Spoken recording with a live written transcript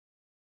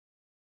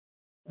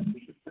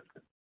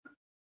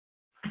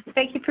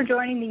Thank you for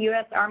joining the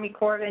U.S. Army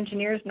Corps of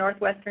Engineers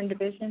Northwestern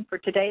Division for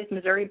today's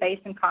Missouri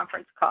Basin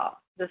Conference call.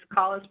 This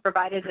call is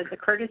provided as a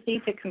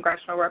courtesy to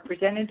congressional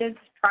representatives,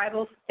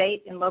 tribal,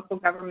 state, and local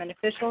government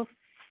officials,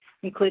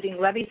 including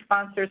levee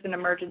sponsors and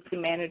emergency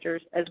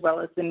managers, as well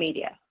as the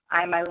media.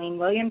 I'm Eileen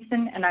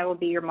Williamson, and I will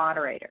be your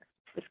moderator.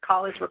 This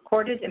call is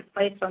recorded and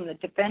placed on the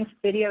Defense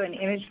Video and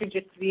Imagery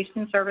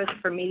Distribution Service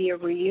for media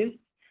reuse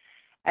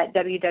at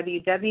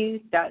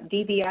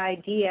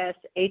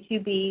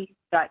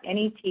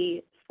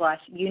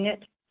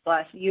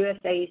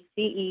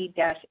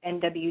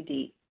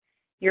www.dbidsadub.net/unit/USACE-NWD.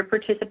 Your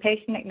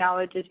participation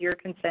acknowledges your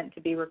consent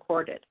to be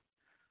recorded.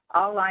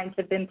 All lines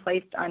have been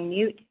placed on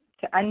mute.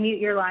 To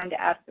unmute your line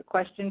to ask a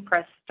question,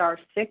 press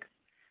 *6.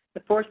 The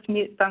forced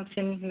mute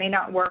function may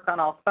not work on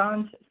all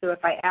phones, so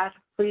if I ask,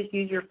 please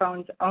use your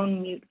phone's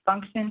own mute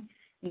function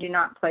and do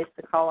not place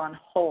the call on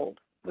hold.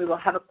 We will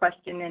have a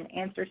question and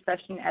answer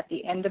session at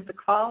the end of the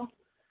call.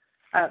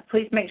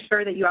 Please make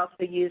sure that you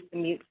also use the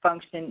mute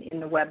function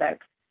in the WebEx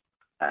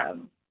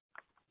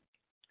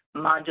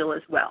module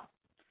as well.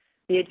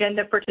 The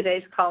agenda for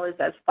today's call is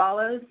as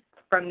follows.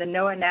 From the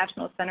NOAA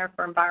National Center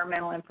for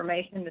Environmental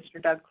Information,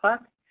 Mr. Doug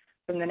Cluck.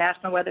 From the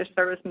National Weather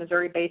Service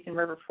Missouri Basin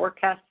River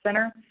Forecast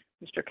Center,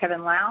 Mr.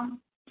 Kevin Lau.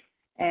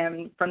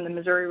 And from the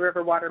Missouri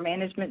River Water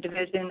Management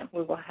Division,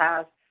 we will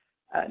have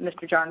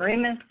Mr. John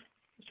Remus,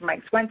 Mr.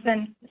 Mike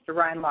Swenson, Mr.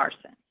 Ryan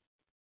Larson.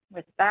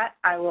 With that,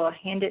 I will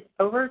hand it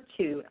over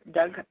to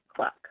Doug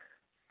Cluck.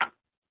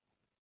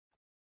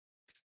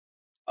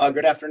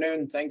 Good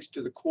afternoon. Thanks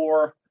to the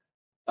Corps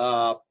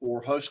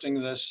for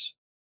hosting this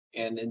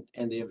and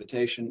the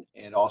invitation,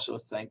 and also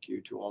thank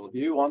you to all of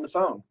you on the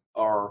phone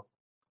or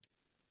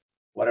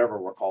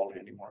whatever we're called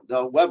anymore,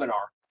 the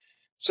webinar.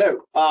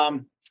 So,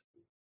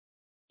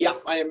 yeah,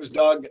 my name is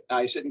Doug.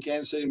 I sit in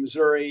Kansas City,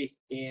 Missouri,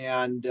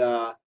 and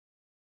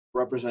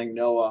representing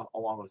NOAA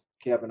along with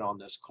Kevin on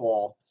this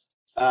call.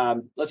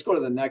 Let's go to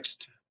the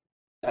next.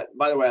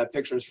 By the way, I have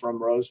pictures from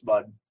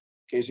Rosebud, in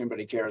case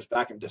anybody cares,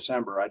 back in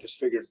December. I just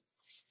figured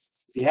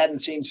if you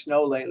hadn't seen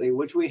snow lately,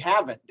 which we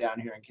haven't down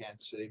here in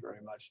Kansas City very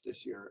much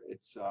this year,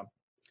 it's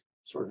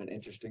sort of an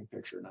interesting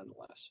picture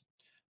nonetheless.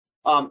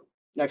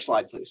 Next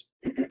slide, please.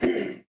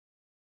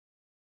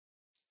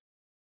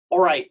 All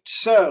right,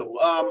 so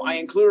I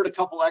included a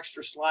couple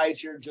extra slides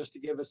here just to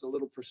give us a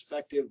little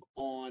perspective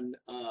on,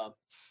 I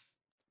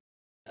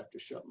have to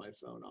shut my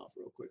phone off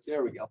real quick.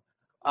 There we go.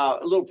 A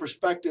little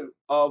perspective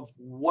of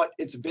what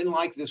it's been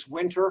like this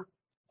winter,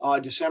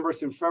 December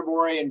through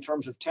February, in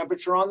terms of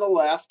temperature on the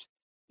left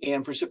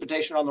and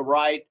precipitation on the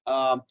right.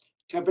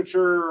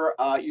 Temperature,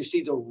 you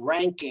see the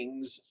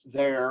rankings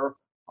there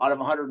out of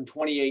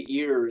 128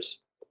 years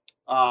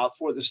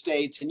for the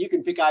states, and you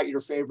can pick out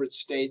your favorite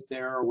state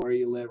there or where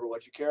you live or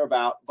what you care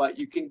about, but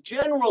you can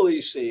generally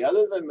see,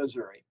 other than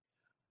Missouri,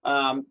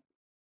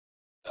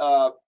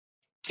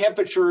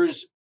 temperature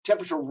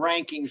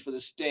rankings for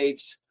the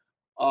states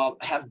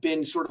have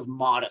been sort of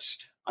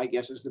modest, I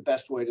guess is the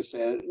best way to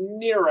say it.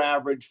 Near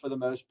average for the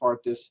most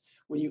part.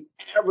 When you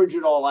average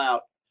it all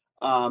out,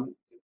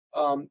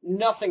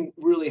 nothing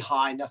really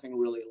high, nothing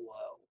really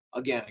low.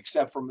 Again,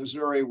 except for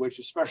Missouri, which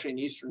especially in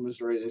eastern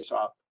Missouri,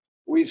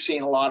 we've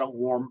seen a lot of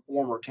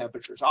warmer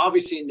temperatures.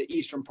 Obviously, in the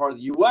eastern part of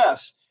the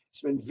U.S.,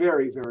 it's been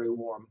very, very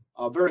warm,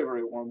 very,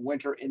 very warm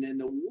winter, and in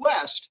the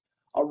West,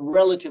 a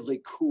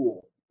relatively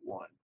cool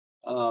one.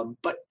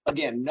 But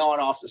again, not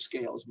off the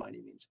scales by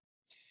any means.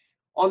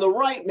 On the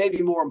right,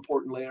 maybe more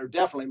importantly, or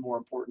definitely more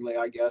importantly,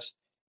 I guess,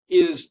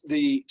 is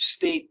the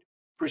state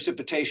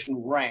precipitation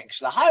ranks.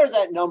 The higher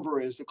that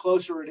number is, the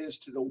closer it is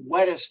to the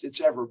wettest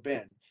it's ever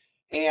been.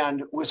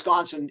 And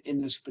Wisconsin,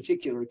 in this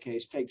particular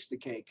case, takes the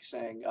cake,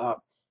 saying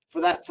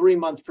for that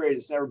 3-month period,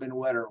 it's never been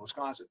wetter in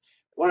Wisconsin.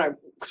 What I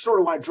sort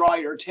of want to draw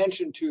your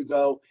attention to,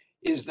 though,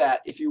 is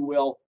that, if you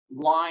will,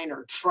 line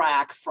or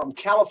track from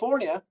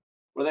California,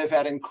 where they've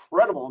had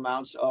incredible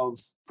amounts of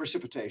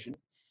precipitation,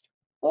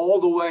 all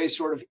the way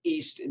sort of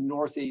east and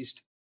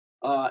northeast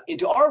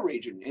into our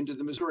region, into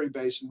the Missouri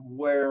Basin,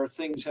 where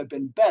things have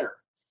been better.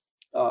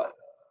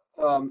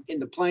 In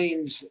the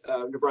plains,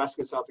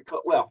 Nebraska, South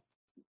Dakota, well,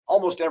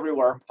 almost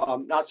everywhere,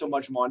 not so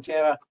much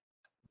Montana,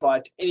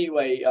 but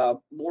anyway,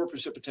 more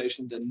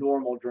precipitation than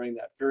normal during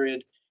that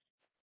period.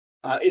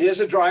 It is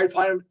a dry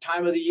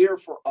time of the year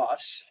for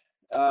us.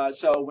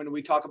 So when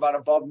we talk about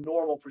above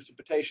normal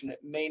precipitation, it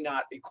may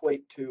not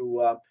equate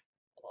to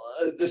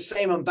the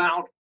same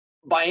amount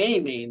by any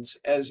means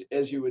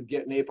as you would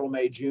get in April,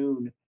 May,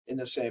 June in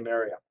the same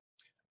area.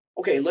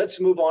 Okay, let's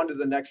move on to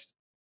the next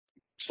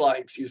slide,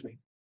 excuse me.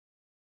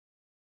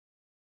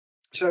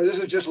 So this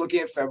is just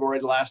looking at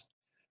February, last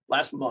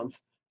month.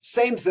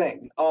 Same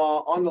thing.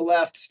 On the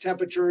left,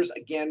 temperatures,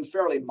 again,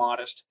 fairly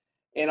modest.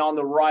 And on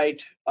the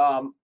right,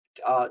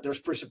 there's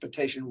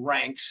precipitation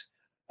ranks.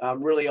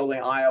 Really only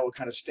Iowa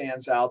kind of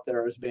stands out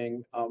there as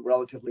being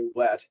relatively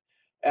wet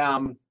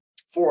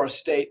for a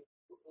state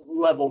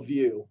level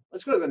view.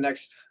 Let's go to the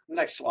next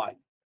slide.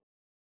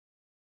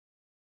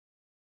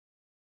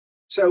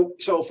 So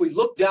if we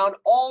look down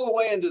all the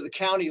way into the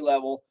county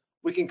level,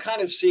 we can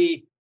kind of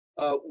see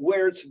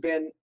where it's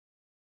been,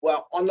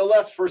 well, on the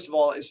left, first of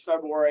all, is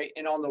February,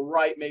 and on the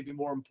right, maybe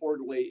more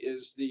importantly,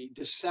 is the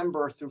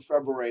December through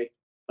February,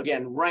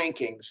 again,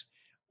 rankings.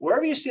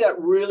 Wherever you see that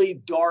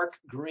really dark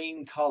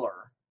green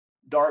color,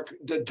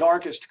 the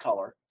darkest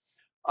color,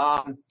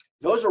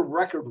 those are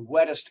record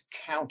wettest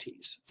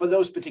counties for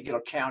those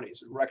particular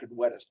counties, record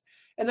wettest.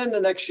 And then the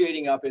next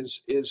shading up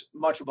is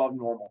much above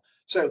normal.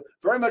 So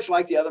very much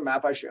like the other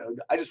map I showed,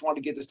 I just wanted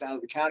to get this down to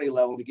the county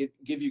level to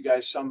give you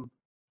guys some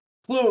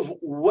clue of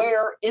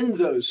where in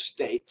those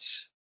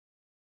states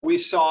we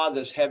saw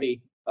this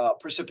heavy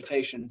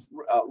precipitation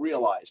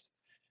realized.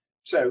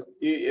 So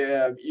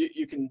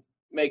you can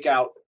make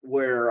out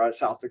where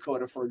South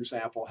Dakota, for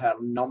example, had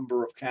a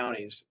number of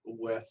counties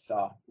with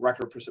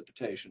record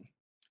precipitation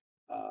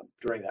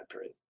during that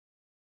period.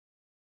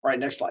 All right,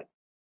 next slide.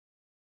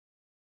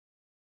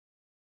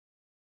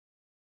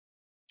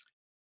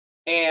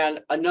 And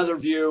another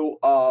view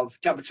of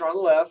temperature on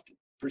the left,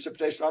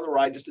 precipitation on the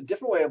right, just a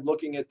different way of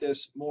looking at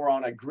this more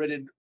on a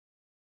gridded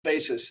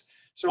basis.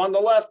 So on the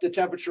left, the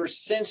temperature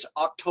since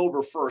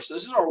October 1st,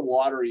 this is our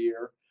water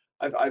year.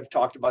 I've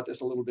talked about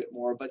this a little bit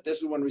more, but this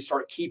is when we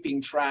start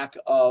keeping track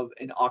of,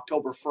 in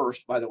October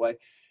 1st, by the way,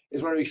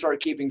 is when we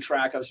start keeping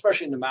track of,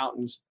 especially in the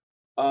mountains,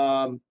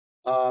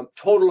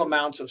 total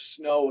amounts of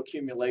snow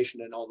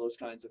accumulation and all those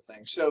kinds of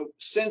things. So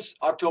since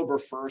October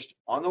 1st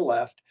on the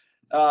left,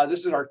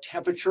 this is our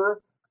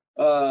temperature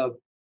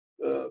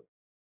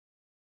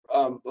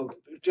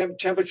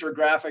temperature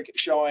graphic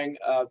showing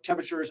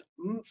temperatures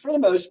for the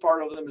most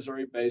part over the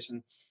Missouri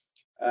Basin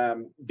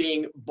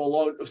being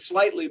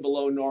slightly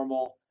below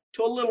normal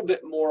to a little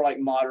bit more like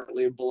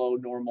moderately below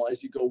normal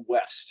as you go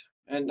west,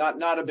 and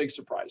not a big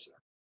surprise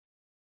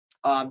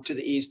there. To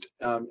the east,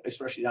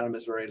 especially down in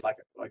Missouri,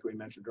 like we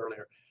mentioned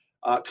earlier,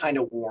 kind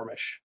of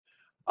warmish.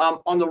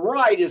 On the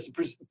right is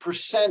the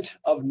percent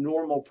of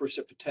normal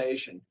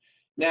precipitation.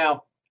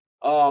 Now,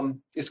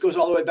 this goes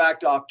all the way back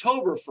to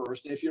October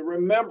 1st. And if you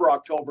remember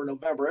October,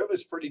 November, it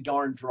was pretty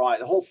darn dry.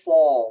 The whole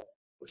fall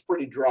was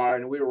pretty dry,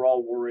 and we were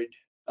all worried.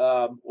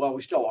 Well,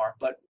 we still are,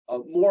 but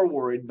more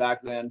worried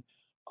back then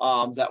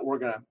that we're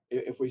going to,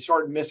 if we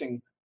started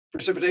missing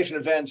precipitation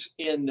events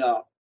in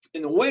the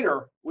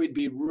winter, we'd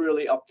be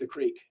really up the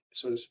creek,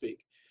 so to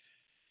speak.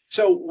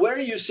 So where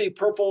you see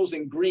purples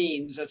and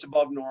greens, that's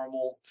above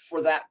normal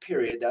for that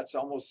period. That's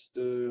almost,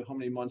 how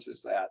many months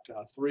is that?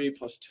 3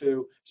 +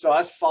 2. So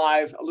that's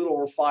 5, a little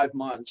over 5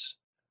 months.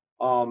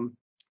 And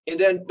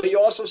then, but you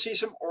also see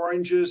some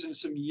oranges and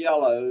some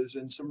yellows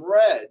and some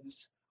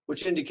reds,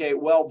 which indicate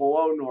well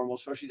below normal,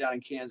 especially down in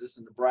Kansas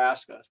and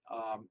Nebraska,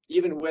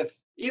 even with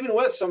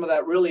some of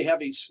that really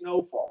heavy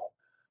snowfall.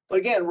 But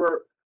again,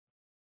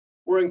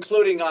 we're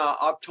including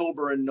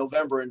October and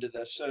November into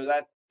this, so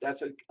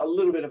that's a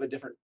little bit of a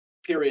different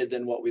period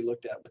than what we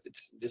looked at with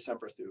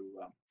December through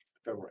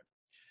February.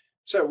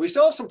 So we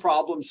still have some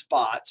problem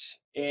spots,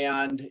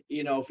 and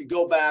if you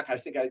go back, I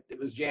think it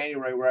was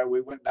January where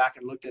we went back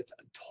and looked at the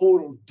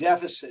total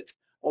deficit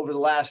over the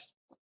last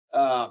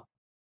 1,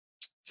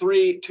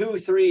 2,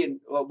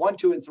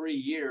 and 3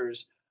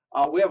 years.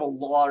 We have a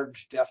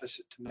large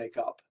deficit to make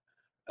up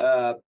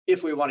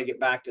if we want to get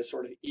back to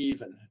sort of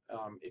even,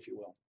 if you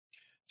will.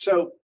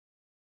 So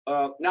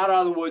not out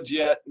of the woods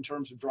yet in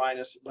terms of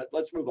dryness, but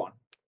let's move on.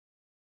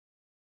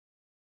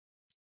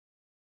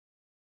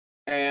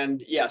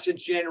 And yeah,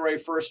 since January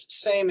 1st,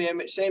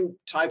 same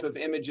type of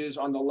images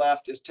on the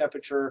left is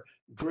temperature.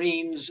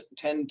 Greens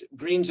and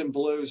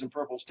blues and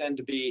purples tend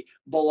to be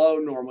below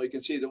normal. You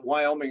can see that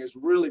Wyoming has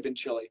really been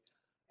chilly.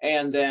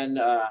 And then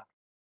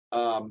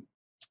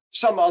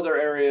some other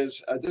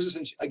areas, this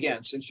is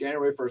again, since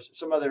January 1st,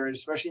 some other areas,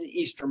 especially in the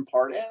eastern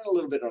part and a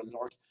little bit on the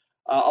north,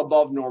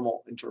 above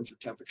normal in terms of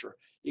temperature.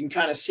 You can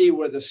kind of see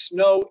where the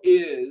snow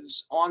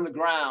is on the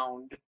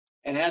ground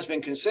and has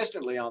been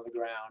consistently on the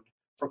ground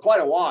for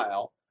quite a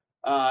while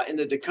in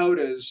the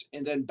Dakotas,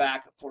 and then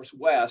back, of course,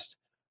 west,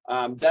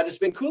 that has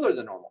been cooler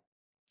than normal.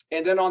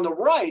 And then on the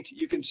right,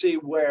 you can see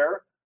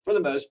where, for the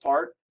most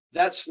part,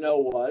 that snow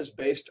was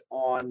based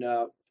on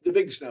the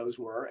big snows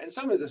were, and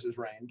some of this is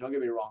rain, don't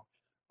get me wrong,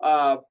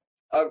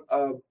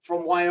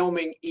 from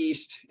Wyoming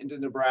east into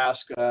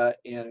Nebraska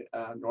and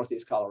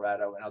northeast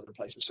Colorado and other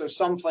places. So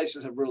some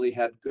places have really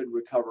had good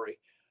recovery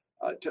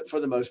for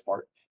the most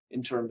part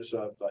in terms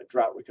of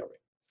drought recovery.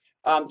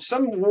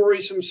 Some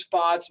worrisome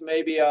spots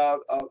maybe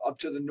up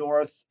to the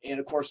north, and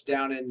of course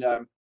down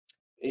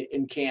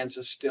in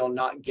Kansas, still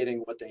not getting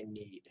what they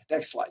need.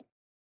 Next slide.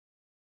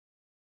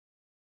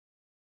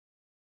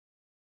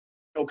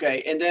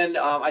 Okay, and then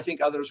I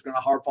think others are going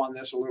to harp on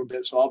this a little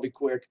bit, so I'll be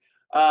quick.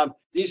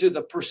 These are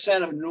the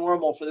percent of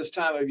normal for this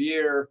time of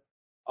year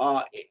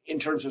in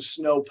terms of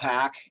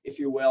snowpack, if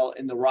you will,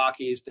 in the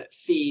Rockies that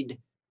feed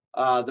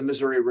the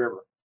Missouri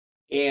River.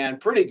 And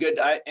pretty good,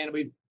 and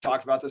we've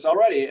talked about this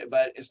already,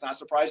 but it's not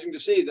surprising to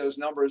see those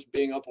numbers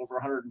being up over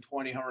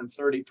 120,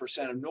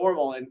 130% of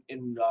normal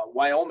in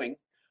Wyoming,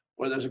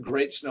 where there's a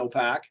great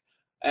snowpack.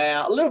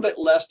 A little bit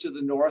less to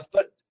the north,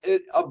 but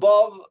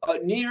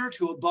near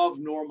to above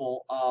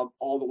normal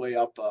all the way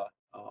up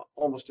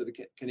almost to the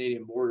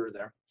Canadian border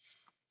there.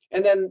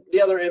 And then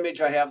the other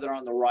image I have there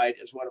on the right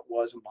is what it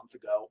was a month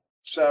ago.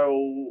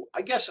 So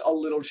I guess a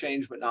little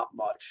change, but not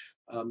much.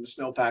 The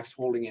snowpack's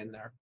holding in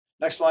there.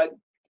 Next slide.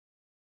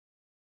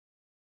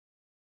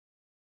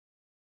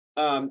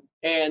 And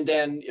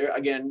then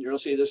again, you'll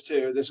see this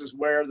too. This is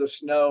where the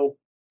snow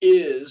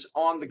is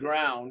on the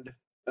ground,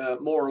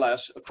 more or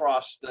less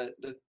across the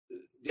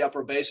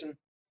upper basin.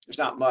 There's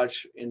not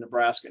much in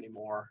Nebraska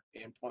anymore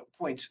and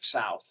points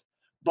south,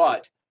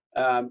 but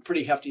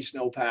pretty hefty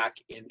snowpack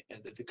in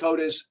the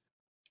Dakotas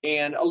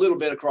and a little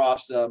bit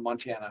across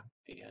Montana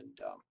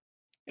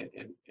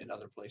and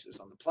other places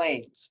on the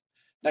plains.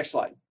 Next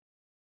slide.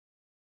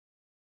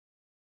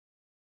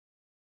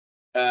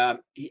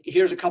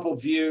 Here's a couple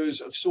of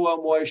views of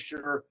soil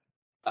moisture.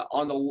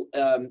 On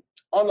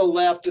the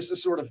left, this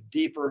is sort of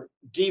deeper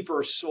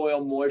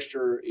soil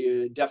moisture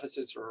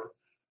deficits are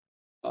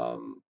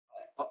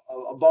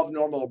above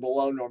normal or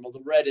below normal.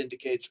 The red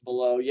indicates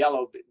below,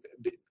 yellow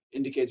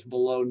indicates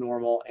below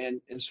normal,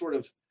 and sort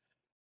of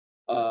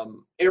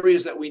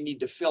areas that we need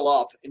to fill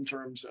up in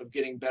terms of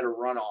getting better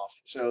runoff.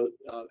 So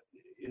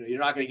you're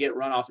not going to get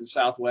runoff in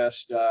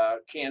southwest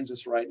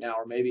Kansas right now,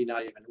 or maybe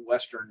not even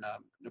western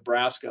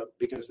Nebraska,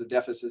 because the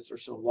deficits are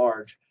so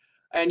large.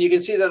 And you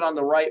can see that on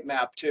the right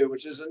map too,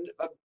 which is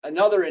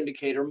another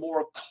indicator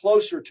more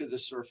closer to the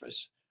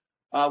surface.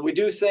 We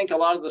do think a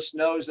lot of the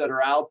snows that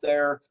are out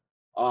there,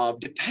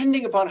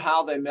 depending upon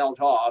how they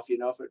melt off,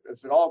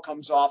 if it all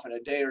comes off in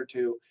a day or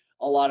two,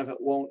 a lot of it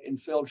won't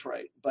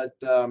infiltrate. But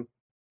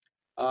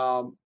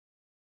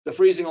the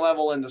freezing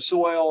level in the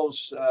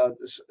soils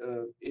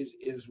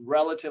is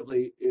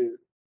relatively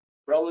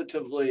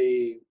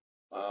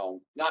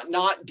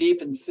not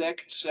deep and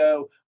thick.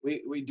 So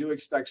we do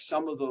expect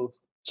some of the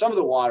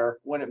water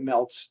when it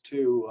melts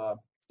to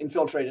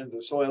infiltrate into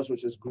the soils,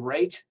 which is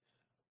great.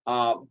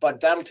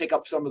 But that'll take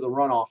up some of the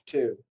runoff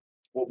too.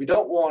 What we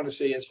don't want to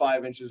see is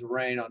 5 inches of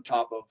rain on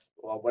top of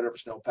whatever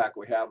snowpack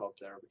we have up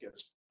there,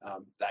 because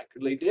that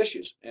could lead to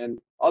issues. And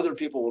other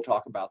people will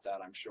talk about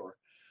that, I'm sure.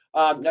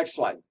 Next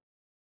slide.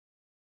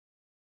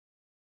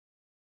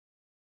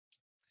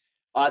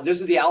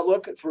 This is the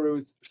outlook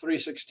through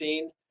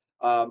 3/16,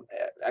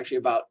 actually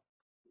about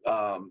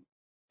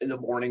in the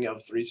morning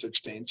of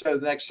 3/16. So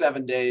the next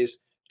 7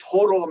 days,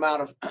 total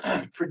amount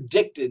of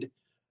predicted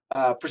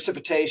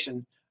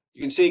precipitation. You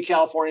can see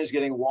California is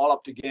getting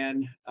walloped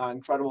again,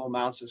 incredible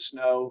amounts of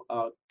snow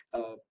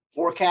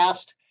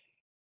forecast.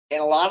 And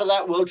a lot of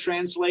that will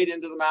translate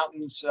into the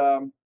mountains,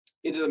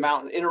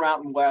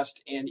 Intermountain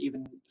West, and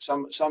even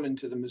some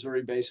into the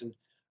Missouri Basin,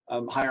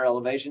 higher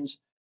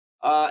elevations.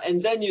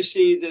 And then you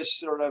see this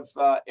sort of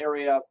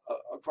area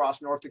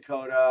across North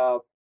Dakota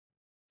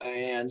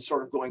and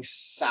sort of going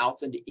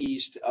south and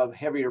east of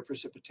heavier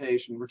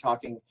precipitation. We're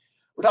talking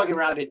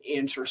around an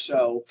inch or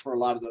so for a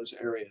lot of those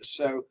areas.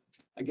 So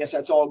I guess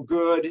that's all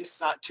good. It's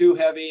not too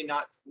heavy, and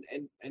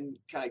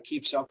kind of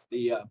keeps up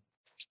the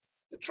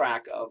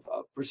track of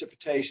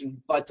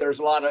precipitation. But there's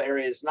a lot of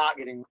areas not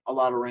getting a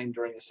lot of rain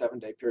during a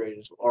 7-day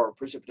period, or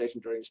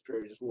precipitation during this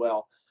period as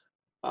well.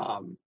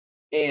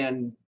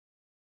 And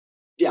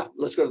yeah,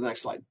 let's go to the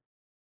next slide.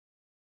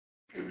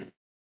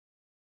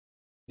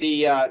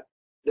 The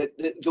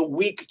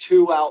week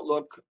 2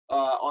 outlook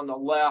on the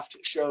left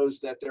shows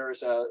that there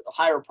is a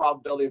higher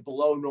probability of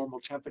below normal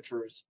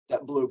temperatures,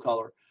 that blue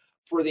color,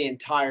 for the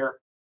entire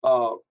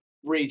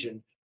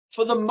region.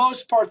 For the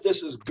most part,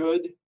 this is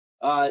good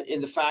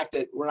in the fact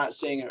that we're not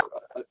seeing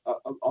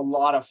a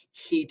lot of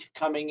heat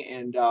coming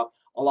and a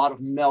lot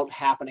of melt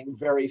happening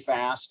very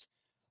fast.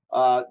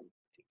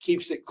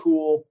 Keeps it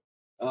cool.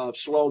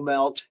 Slow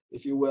melt,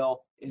 if you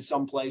will, in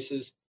some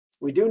places.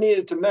 We do need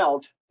it to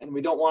melt, and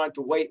we don't want it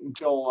to wait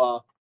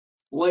until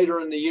later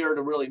in the year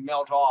to really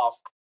melt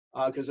off,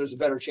 because there's a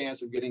better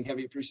chance of getting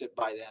heavy precip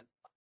by then.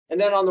 And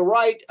then on the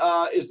right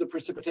is the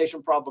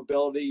precipitation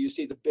probability. You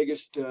see the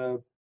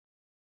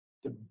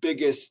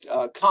biggest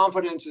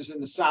confidence is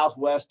in the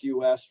southwest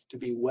U.S. to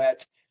be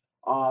wet.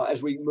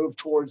 As we move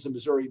towards the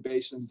Missouri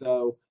Basin,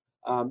 though,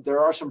 there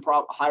are some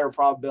higher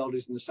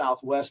probabilities in the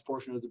southwest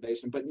portion of the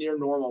basin, but near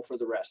normal for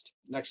the rest.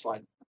 Next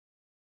slide.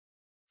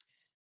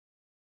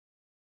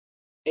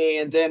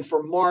 And then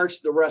for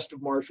March, the rest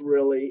of March,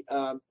 really,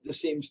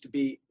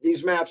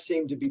 these maps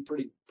seem to be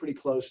pretty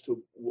close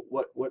to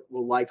what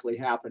will likely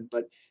happen.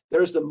 But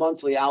there's the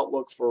monthly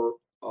outlook for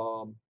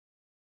the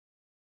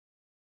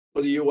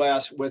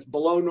U.S. with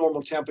below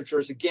normal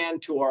temperatures, again,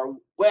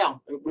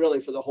 really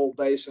for the whole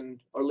basin,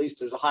 or at least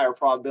there's a higher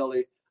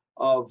probability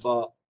of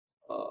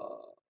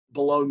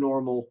below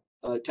normal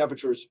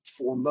temperatures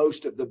for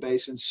most of the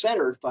basin,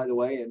 centered, by the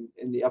way,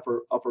 in the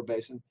upper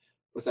basin,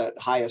 with that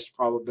highest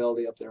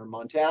probability up there in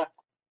Montana.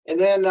 And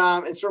then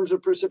in terms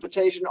of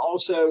precipitation,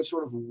 also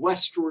sort of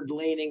westward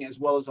leaning, as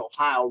well as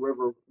Ohio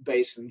River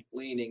Basin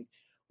leaning,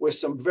 with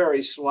some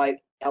very slight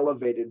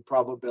elevated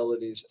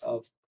probabilities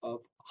of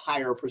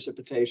higher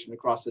precipitation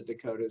across the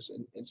Dakotas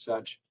and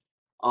such.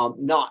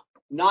 Not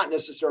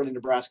necessarily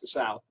Nebraska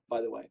South,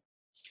 by the way.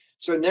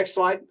 So next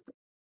slide.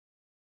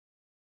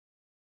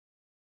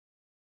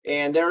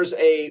 And there's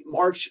a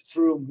March,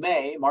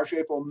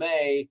 April,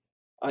 May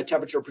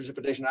temperature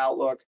precipitation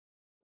outlook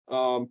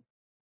for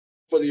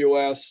the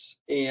U.S.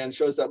 and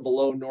shows that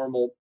below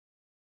normal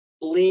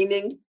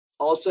leaning.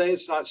 I'll say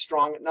it's not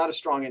strong, not a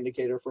strong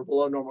indicator for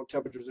below normal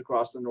temperatures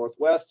across the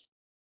Northwest.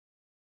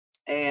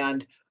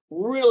 And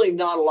really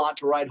not a lot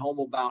to write home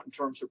about in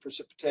terms of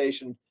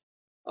precipitation.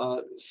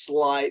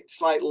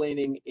 Slight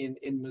leaning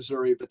in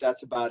Missouri, but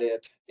that's about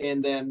it.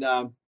 And then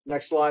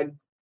next slide.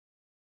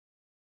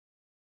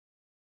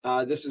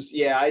 This is,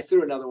 yeah, I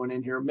threw another one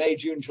in here, May,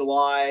 June,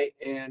 July.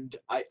 And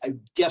I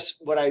guess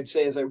what I'd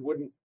say is I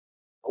wouldn't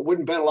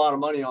bet a lot of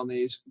money on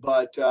these,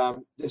 but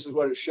this is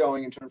what it's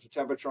showing in terms of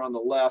temperature on the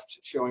left,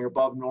 showing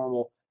above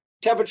normal.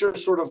 Temperature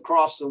sort of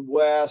across the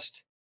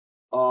west.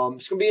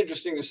 It's going to be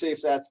interesting to see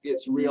if that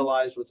gets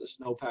realized with the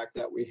snowpack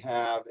that we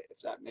have, if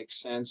that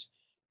makes sense.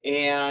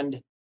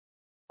 And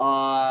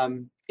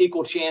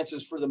equal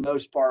chances for the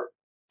most part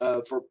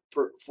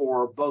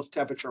for both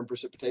temperature and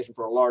precipitation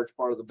for a large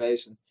part of the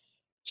basin.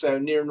 So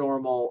near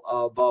normal,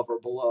 above or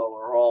below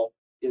are all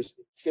is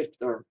 50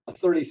 or a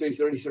 33,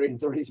 33, and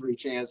 33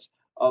 chance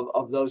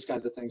of those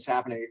kinds of things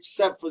happening,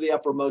 except for the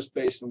uppermost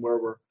basin where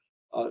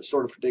we're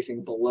sort of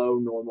predicting below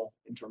normal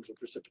in terms of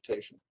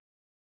precipitation,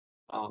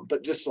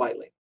 but just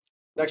slightly.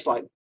 Next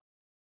slide.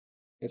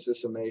 It's a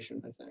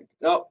summation, I think.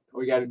 Oh,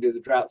 we got to do the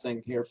drought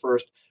thing here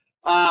first.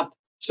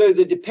 So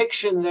the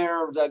depiction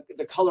there,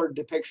 the colored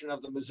depiction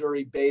of the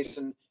Missouri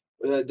Basin,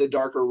 the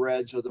darker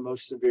reds are the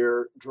most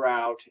severe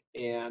drought.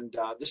 And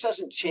this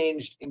hasn't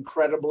changed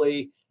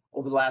incredibly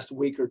over the last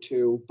week or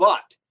two.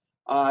 But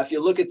if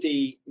you look at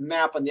the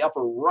map on the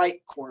upper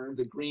right corner,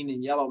 the green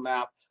and yellow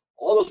map,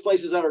 all those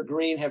places that are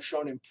green have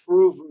shown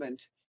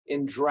improvement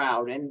in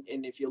drought. And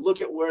if you look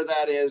at where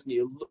that is, and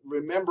you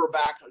remember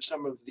back on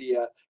some of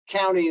the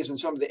counties and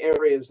some of the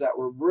areas that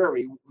were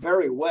very,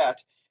 very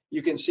wet,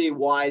 you can see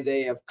why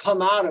they have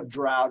come out of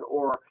drought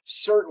or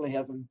certainly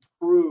have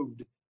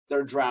improved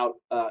their drought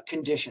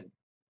condition,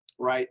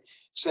 right?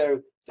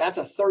 So that's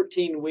a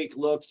 13-week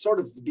look, sort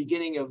of the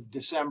beginning of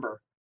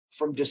December.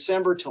 From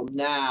December till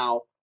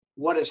now,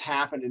 what has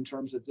happened in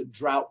terms of the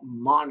drought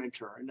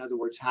monitor? In other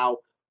words, how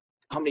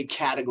many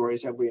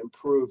categories have we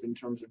improved in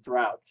terms of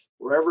drought?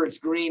 Wherever it's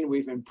green,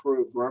 we've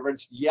improved. Wherever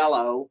it's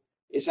yellow,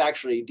 it's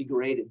actually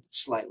degraded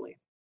slightly.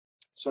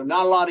 So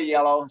not a lot of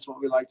yellow. That's what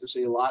we like to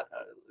see. A lot,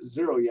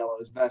 zero yellow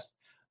is best,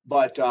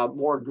 but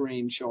more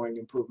green showing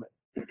improvement.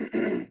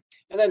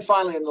 And then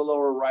finally in the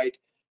lower right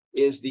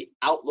is the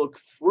outlook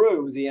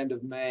through the end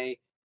of May.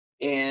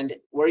 And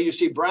where you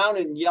see brown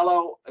and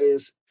yellow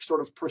is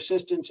sort of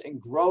persistence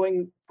and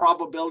growing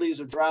probabilities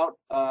of drought.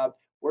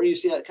 Where you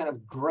see that kind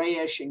of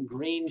grayish and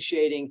green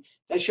shading,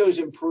 that shows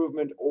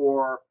improvement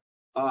or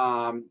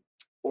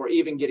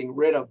even getting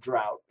rid of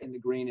drought in the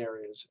green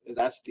areas.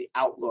 That's the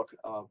outlook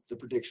of the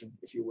prediction,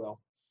 if you will.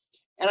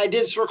 And I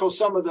did circle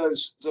some of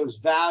those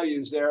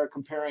values there,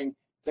 comparing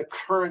the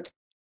current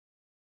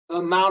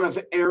amount of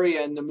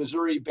area in the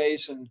Missouri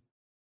Basin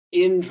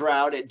in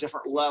drought at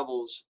different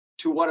levels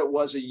to what it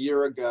was a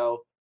year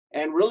ago.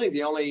 And really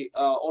the only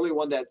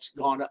one that's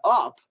gone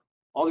up,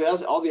 all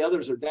the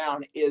others are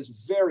down, is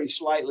very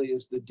slightly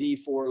is the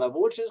D4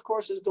 level, which is, of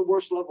course, is the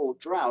worst level of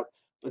drought.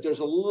 But there's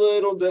a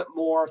little bit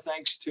more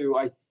thanks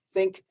to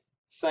that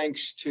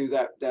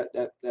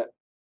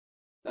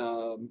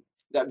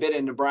bit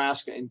in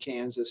Nebraska and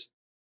Kansas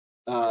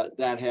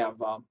that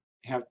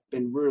have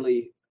been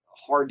really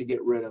hard to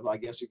get rid of, I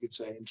guess you could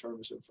say, in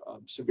terms of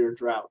severe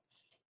drought,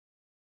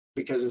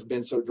 because it's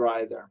been so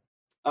dry there.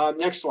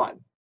 Next slide.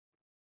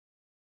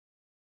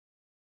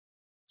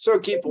 So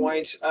key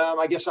points.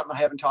 I guess something I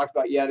haven't talked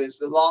about yet is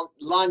the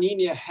La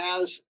Nina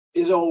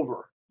is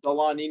over. The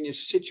La Nina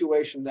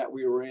situation that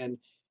we were in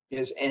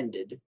has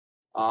ended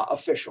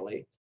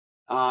officially.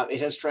 It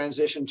has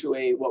transitioned to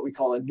what we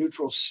call a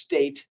neutral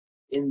state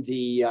in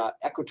the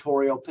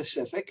equatorial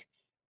Pacific,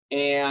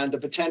 and the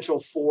potential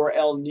for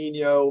El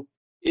Nino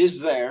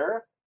is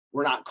there.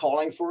 We're not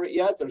calling for it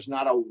yet. There's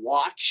not a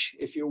watch,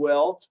 if you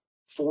will,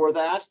 for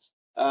that.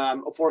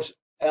 Of course,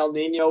 El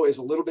Nino is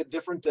a little bit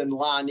different than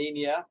La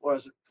Nina, or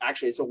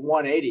actually it's a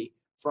 180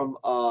 from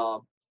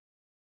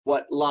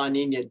what La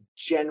Nina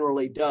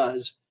generally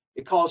does.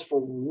 It calls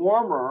for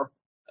warmer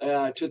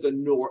to the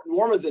north,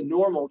 warmer than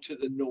normal to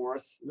the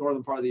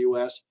northern part of the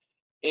U.S.,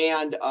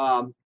 and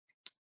a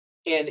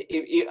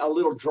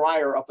little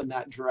drier up in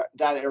that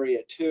area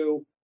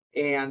too,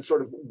 and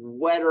sort of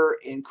wetter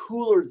and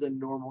cooler than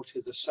normal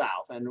to the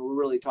south. And we're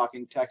really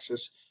talking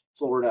Texas,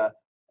 Florida,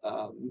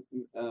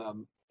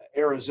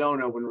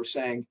 Arizona when we're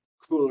saying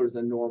cooler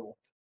than normal.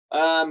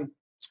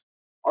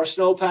 Our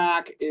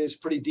snowpack is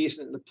pretty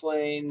decent in the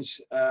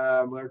plains. We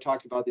were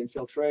talking about the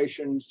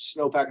infiltration.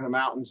 Snowpack in the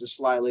mountains is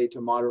slightly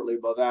to moderately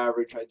above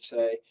average, I'd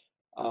say.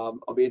 I'll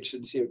be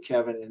interested to see what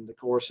Kevin and the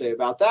Corps say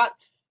about that.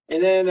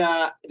 And then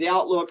the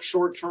outlook,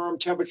 short-term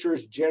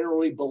temperatures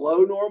generally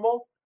below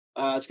normal.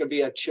 It's going to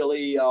be a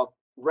chilly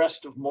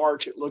rest of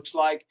March, it looks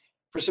like.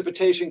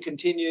 Precipitation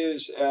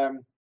continues.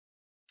 There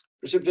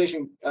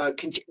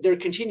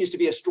continues to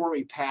be a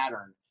stormy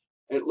pattern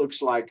it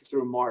looks like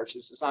through March.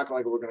 It's not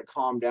like we're going to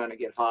calm down and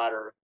get hot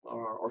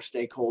or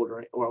stay cold,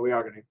 or we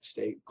are going to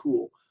stay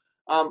cool.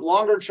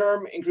 Longer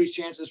term, increased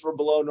chances for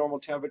below normal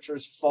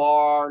temperatures,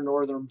 far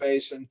northern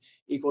basin,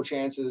 equal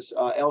chances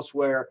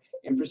elsewhere.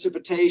 And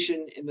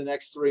precipitation in the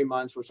next 3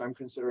 months, which I'm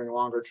considering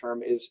longer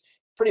term, is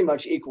pretty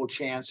much equal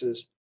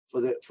chances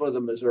for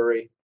the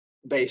Missouri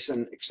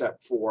Basin,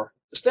 except for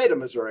the state of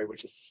Missouri,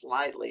 which is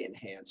slightly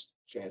enhanced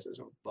chances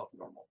of above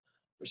normal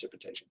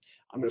precipitation.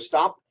 I'm going to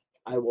stop.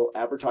 I will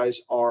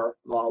advertise our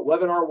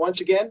webinar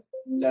once again.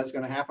 That's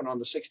going to happen on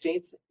the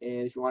 16th.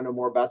 And if you want to know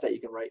more about that,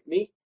 you can write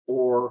me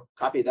or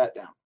copy that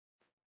down.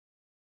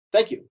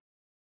 Thank you.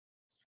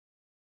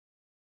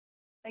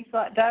 Thanks a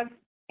lot, Doug.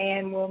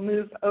 And we'll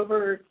move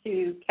over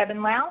to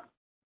Kevin Lau.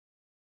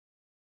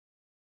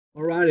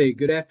 All righty.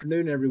 Good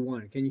afternoon,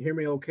 everyone. Can you hear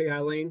me okay,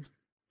 Eileen?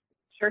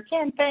 Sure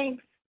can.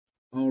 Thanks.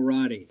 All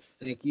righty.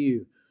 Thank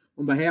you.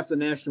 On behalf of the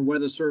National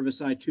Weather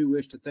Service, I too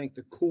wish to thank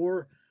the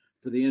Corps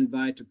for the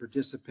invite to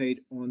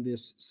participate on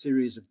this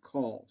series of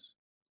calls.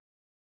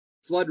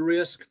 Flood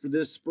risk for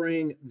this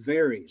spring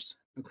varies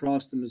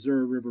across the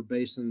Missouri River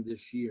Basin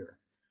this year.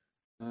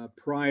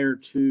 Prior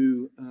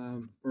to,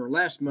 or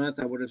last month,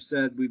 I would have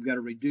said we've got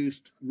a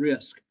reduced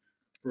risk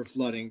for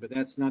flooding, but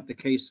that's not the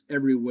case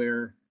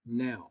everywhere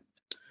now.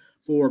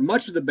 For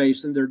much of the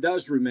basin, there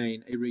does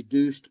remain a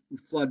reduced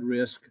flood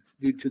risk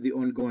due to the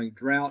ongoing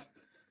drought.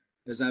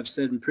 As I've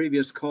said in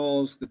previous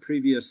calls, the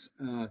previous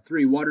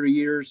 3 water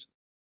years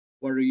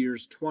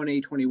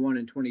 20, 21,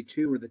 and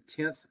 22 were the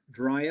 10th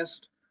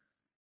driest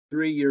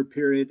 3-year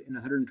period in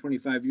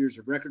 125 years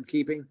of record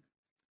keeping.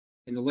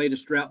 And the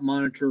latest drought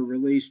monitor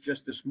released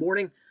just this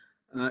morning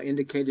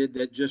indicated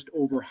that just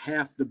over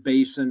half the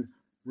basin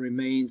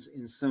remains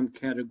in some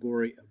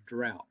category of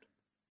drought.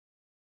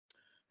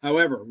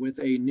 However, with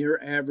a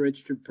near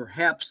average to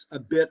perhaps a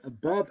bit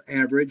above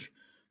average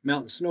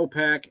mountain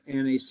snowpack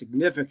and a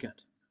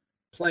significant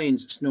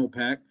plains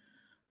snowpack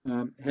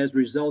has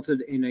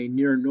resulted in a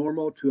near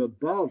normal to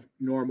above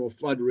normal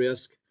flood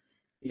risk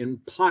in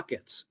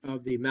pockets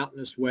of the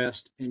mountainous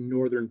west and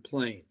northern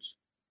plains.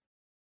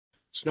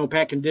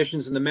 Snowpack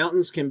conditions in the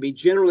mountains can be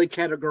generally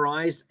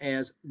categorized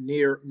as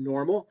near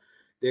normal.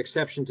 The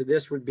exception to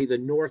this would be the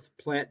North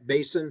Platte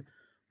Basin,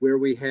 where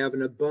we have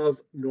an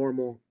above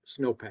normal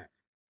snowpack.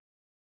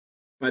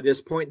 By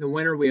this point in the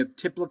winter, we have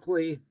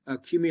typically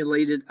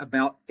accumulated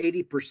about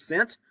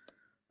 80%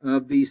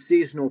 of the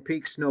seasonal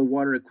peak snow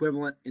water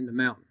equivalent in the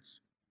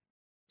mountains.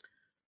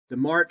 The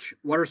March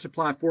water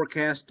supply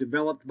forecast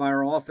developed by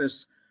our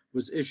office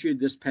was issued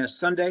this past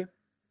Sunday.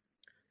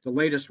 The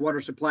latest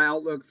water supply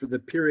outlook for the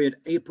period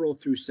April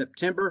through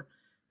September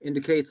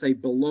indicates a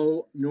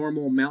below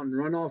normal mountain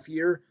runoff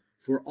year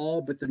for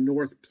all but the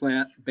North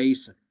Platte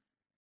Basin.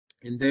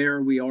 And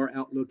there we are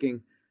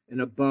outlooking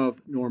an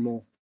above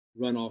normal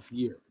runoff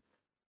year.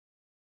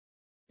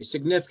 A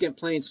significant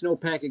plain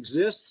snowpack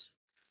exists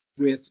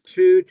with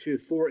 2 to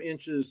 4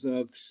 inches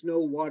of snow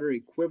water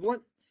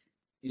equivalent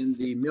in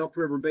the Milk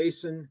River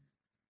Basin,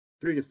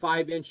 3 to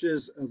 5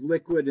 inches of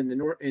liquid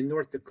in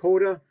North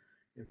Dakota.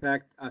 In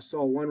fact, I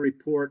saw one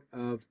report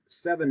of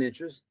 7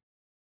 inches,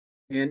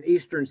 and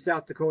eastern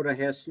South Dakota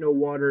has snow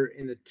water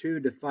in the 2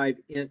 to 5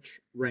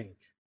 inch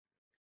range.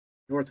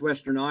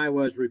 Northwestern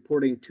Iowa is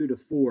reporting 2 to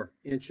 4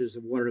 inches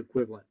of water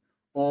equivalent,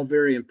 all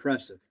very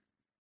impressive.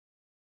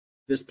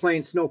 This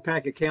plain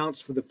snowpack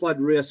accounts for the flood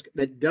risk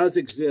that does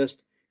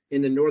exist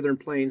in the northern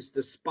plains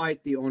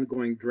despite the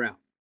ongoing drought.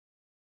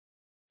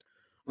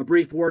 A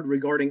brief word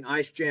regarding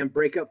ice jam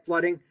breakup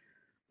flooding.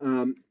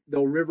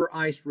 Though river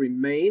ice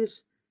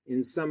remains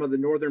in some of the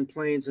northern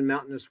plains and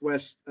mountainous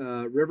west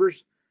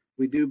rivers,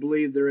 we do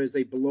believe there is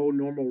a below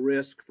normal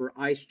risk for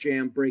ice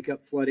jam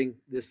breakup flooding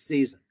this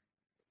season.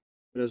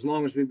 But as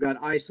long as we've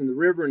got ice in the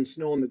river and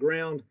snow on the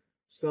ground,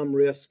 some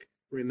risk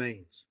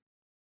remains.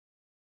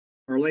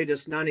 Our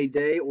latest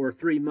 90-day or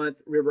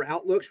 3-month river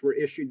outlooks were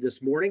issued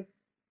this morning.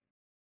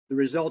 The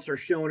results are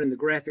shown in the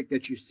graphic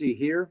that you see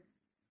here.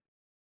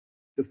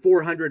 The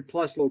 400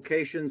 plus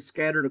locations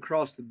scattered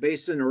across the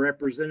basin are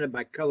represented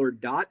by colored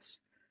dots.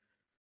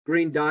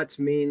 Green dots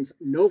means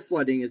no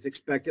flooding is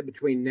expected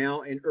between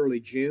now and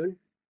early June.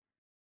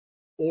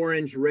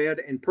 Orange, red,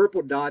 and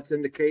purple dots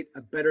indicate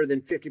a better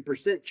than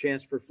 50%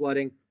 chance for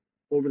flooding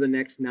over the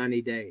next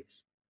 90 days.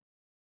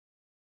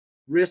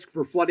 Risk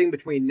for flooding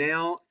between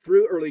now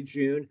through early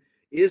June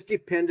is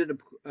dependent,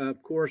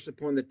 of course,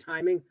 upon the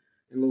timing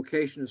and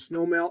location of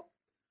snowmelt,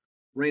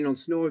 rain on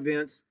snow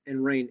events,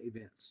 and rain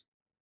events.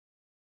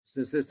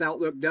 Since this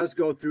outlook does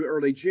go through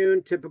early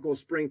June, typical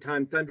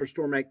springtime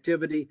thunderstorm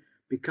activity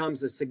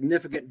becomes a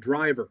significant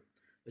driver,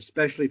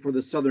 especially for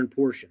the southern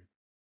portion.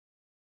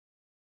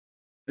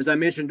 As I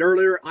mentioned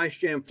earlier, ice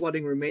jam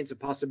flooding remains a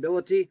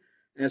possibility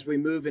as we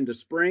move into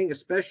spring,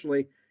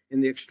 especially in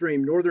the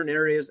extreme northern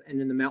areas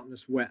and in the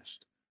mountainous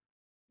west.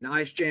 Now,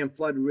 ice jam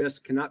flood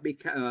risk cannot be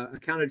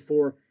accounted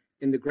for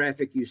in the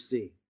graphic you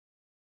see.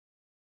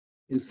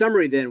 In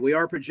summary, then, we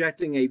are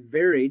projecting a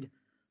varied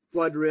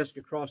flood risk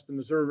across the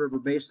Missouri River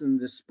Basin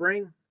this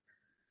spring.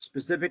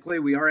 Specifically,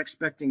 we are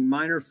expecting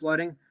minor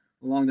flooding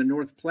along the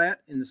North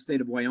Platte in the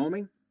state of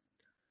Wyoming.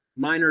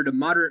 Minor to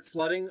moderate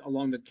flooding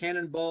along the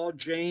Cannonball,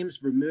 James,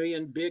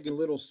 Vermilion, Big, and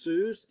Little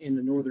Sioux in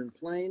the northern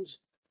plains.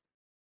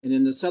 And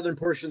in the southern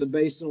portion of the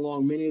basin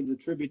along many of the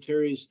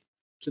tributaries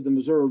to the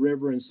Missouri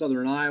River in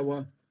southern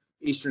Iowa,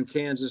 eastern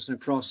Kansas, and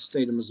across the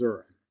state of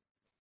Missouri.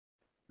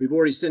 We've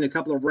already seen a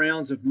couple of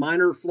rounds of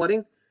minor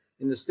flooding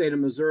in the state of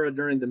Missouri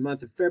during the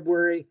month of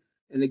February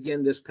and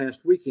again this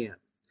past weekend.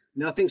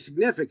 Nothing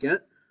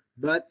significant,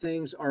 but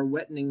things are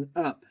wetting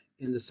up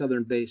in the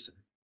southern basin.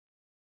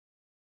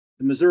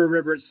 The Missouri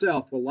River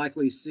itself will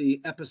likely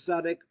see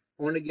episodic,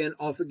 on-again,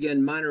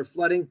 off-again minor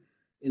flooding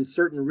in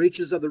certain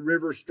reaches of the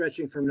river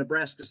stretching from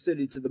Nebraska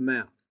City to the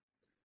mouth.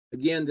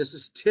 Again, this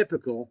is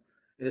typical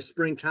as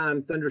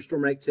springtime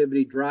thunderstorm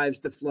activity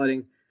drives the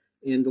flooding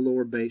in the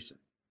lower basin.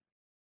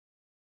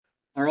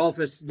 Our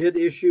office did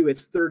issue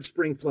its third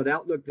spring flood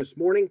outlook this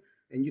morning,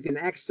 and you can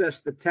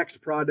access the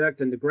text product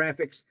and the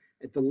graphics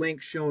at the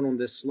link shown on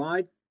this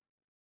slide.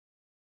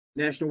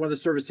 National Weather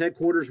Service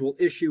headquarters will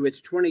issue its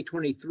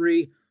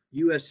 2023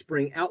 U.S.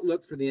 Spring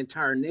Outlook for the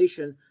entire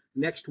nation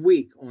next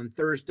week on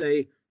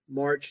Thursday,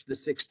 March the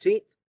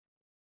 16th.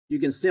 You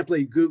can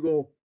simply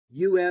Google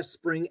U.S.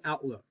 Spring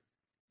Outlook.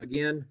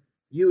 Again,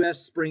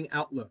 U.S. Spring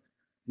Outlook.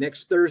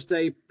 Next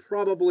Thursday,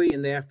 probably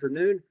in the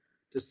afternoon,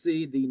 to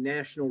see the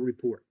national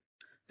report.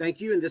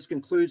 Thank you, and this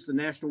concludes the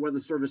National Weather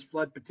Service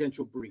Flood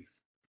Potential Brief.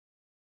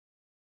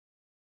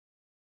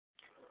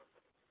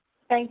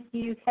 Thank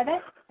you, Kevin,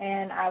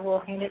 and I will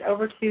hand it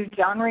over to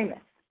John Remus.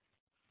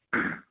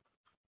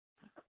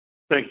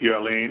 Thank you,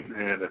 Eileen,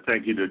 and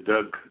thank you to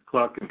Doug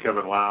Cluck and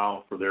Kevin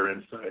Lau for their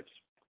insights.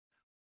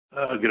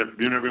 Good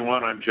afternoon,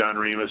 everyone. I'm John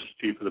Remus,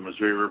 Chief of the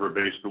Missouri River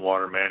Basin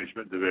Water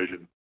Management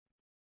Division.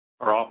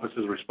 Our office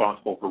is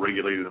responsible for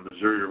regulating the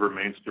Missouri River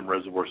Mainstem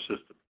Reservoir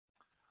System.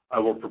 I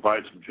will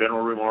provide some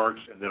general remarks,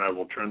 and then I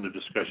will turn the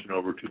discussion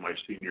over to my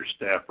senior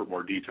staff for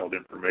more detailed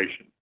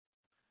information.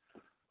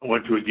 I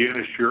want to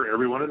again assure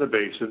everyone in the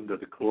basin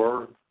that the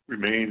Corps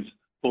remains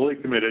fully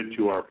committed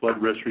to our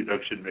flood risk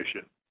reduction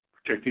mission,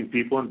 protecting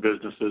people and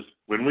businesses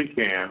when we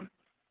can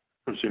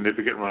from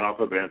significant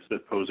runoff events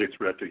that pose a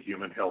threat to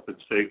human health and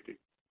safety.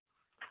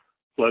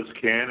 Floods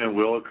can and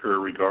will occur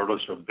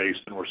regardless of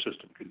basin or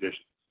system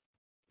conditions.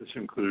 This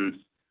includes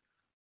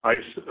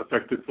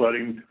ice-affected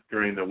flooding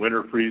during the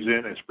winter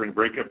freeze-in and spring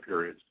breakup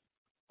periods.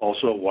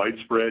 Also,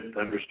 widespread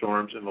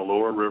thunderstorms in the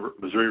lower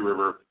Missouri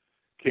River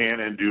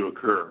can and do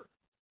occur.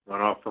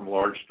 Runoff from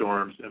large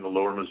storms in the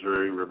lower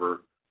Missouri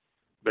River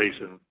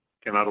Basin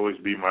cannot always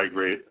be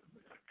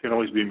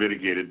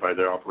mitigated by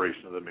the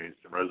operation of the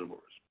mainstem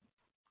reservoirs.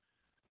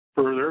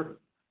 Further,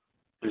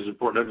 it is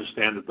important to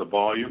understand that the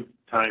volume,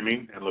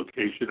 timing, and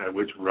location at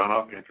which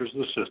runoff enters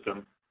the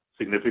system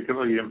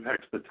significantly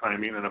impacts the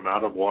timing and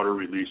amount of water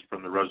released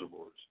from the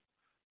reservoirs.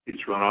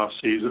 Each runoff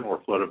season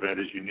or flood event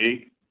is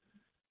unique.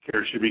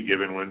 Care should be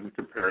given when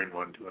comparing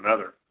one to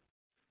another.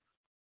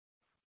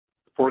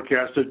 The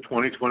forecasted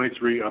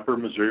 2023 upper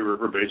Missouri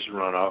River Basin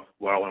runoff,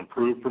 while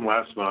improved from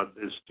last month,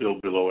 is still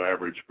below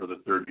average for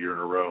the third year in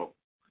a row.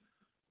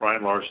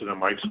 Brian Larson and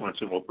Mike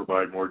Swenson will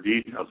provide more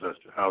details as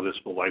to how this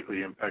will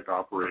likely impact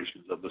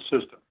operations of the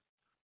system.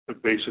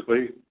 But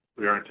basically,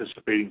 we are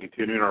anticipating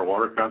continuing our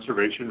water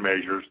conservation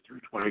measures through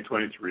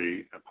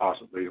 2023 and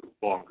possibly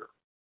longer.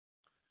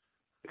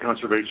 The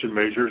conservation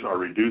measures are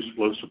reduced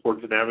flow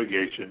support to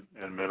navigation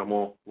and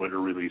minimal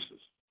winter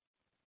releases.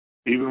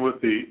 Even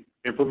with the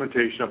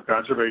implementation of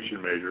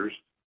conservation measures,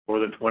 more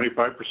than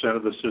 25%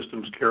 of the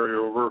system's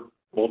carryover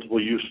multiple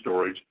use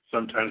storage,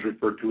 sometimes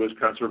referred to as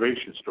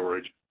conservation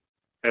storage,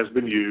 has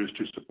been used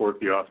to support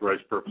the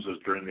authorized purposes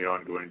during the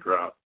ongoing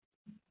drought.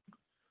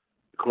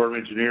 The Corps of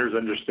Engineers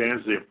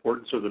understands the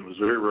importance of the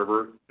Missouri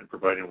River in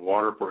providing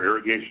water for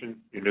irrigation,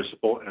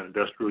 municipal, and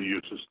industrial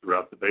uses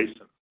throughout the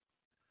basin.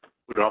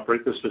 We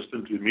operate the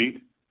system to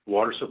meet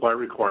water supply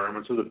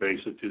requirements of the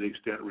basin to the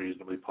extent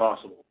reasonably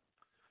possible.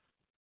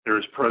 There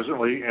is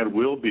presently and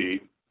will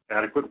be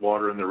adequate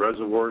water in the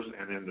reservoirs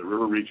and in the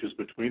river reaches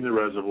between the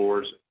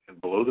reservoirs and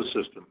below the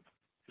system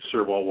to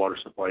serve all water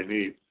supply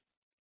needs.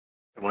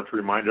 I want to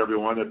remind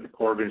everyone that the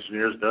Corps of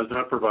Engineers does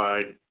not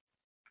provide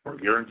or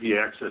guarantee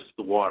access to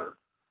the water.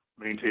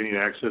 Maintaining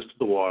access to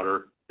the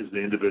water is the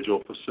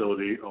individual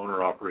facility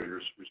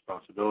owner-operator's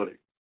responsibility.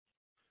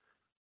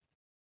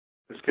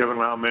 As Kevin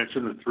Lau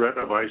mentioned, the threat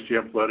of ice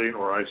jam flooding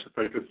or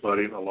ice-affected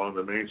flooding along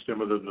the main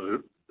stem of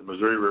the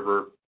Missouri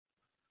River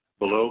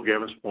below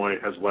Gavin's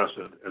Point has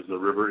lessened as the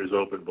river is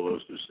open below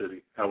Sioux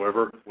City.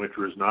 However,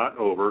 winter is not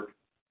over,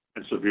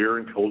 and severe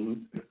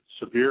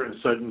and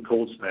sudden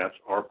cold snaps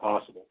are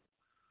possible.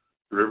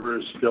 The river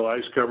is still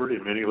ice-covered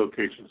in many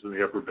locations in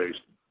the upper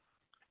basin.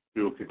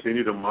 We will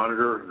continue to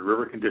monitor the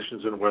river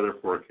conditions and weather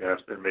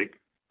forecast and make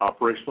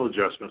operational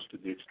adjustments to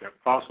the extent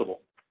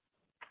possible.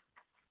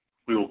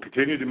 We will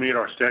continue to meet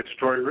our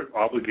statutory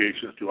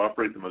obligations to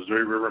operate the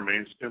Missouri River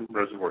Mainstem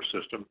Reservoir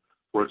System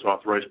for its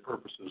authorized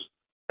purposes,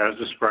 as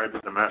described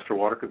in the Master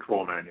Water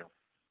Control Manual.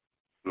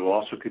 We will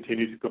also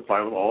continue to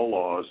comply with all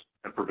laws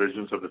and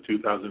provisions of the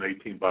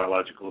 2018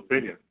 Biological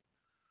Opinion.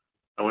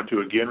 I want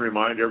to again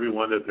remind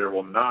everyone that there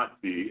will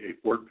not be a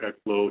Fort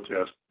Peck flow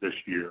test this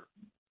year.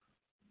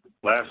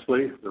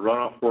 Lastly, the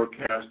runoff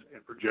forecast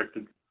and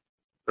projected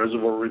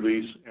reservoir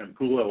release and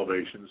pool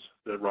elevations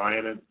that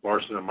Ryan and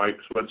Larson and Mike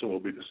Swenson will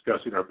be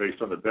discussing are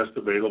based on the best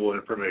available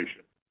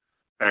information.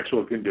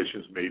 Actual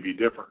conditions may be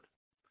different.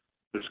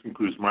 This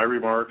concludes my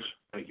remarks.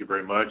 Thank you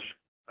very much.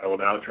 I will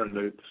now turn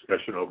the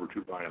discussion over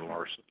to Ryan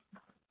Larson.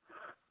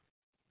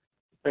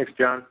 Thanks,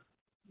 John.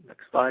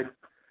 Next slide.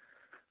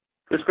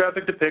 This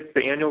graphic depicts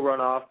the annual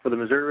runoff for the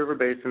Missouri River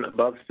Basin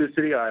above Sioux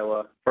City,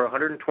 Iowa for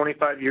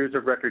 125 years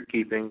of record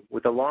keeping,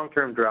 with a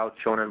long-term drought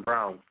shown in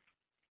brown.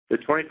 The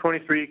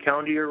 2023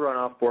 calendar year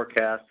runoff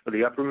forecast for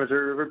the upper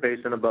Missouri River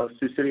Basin above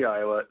Sioux City,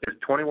 Iowa is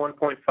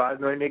 21.5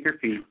 million acre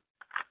feet,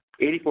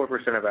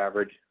 84% of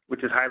average,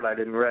 which is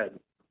highlighted in red.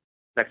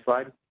 Next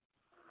slide.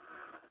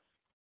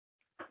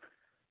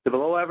 The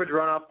below average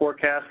runoff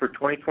forecast for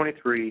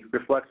 2023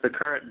 reflects the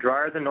current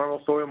drier than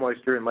normal soil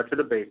moisture in much of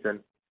the basin,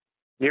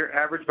 near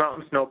average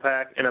mountain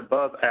snowpack, and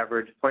above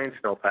average plain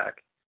snowpack.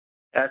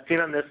 As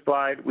seen on this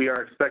slide, we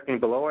are expecting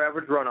below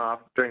average runoff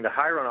during the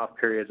high runoff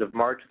periods of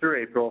March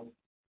through April,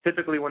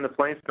 typically when the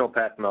plain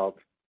snowpack melts,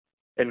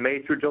 and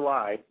May through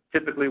July,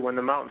 typically when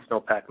the mountain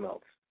snowpack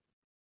melts.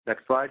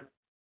 Next slide.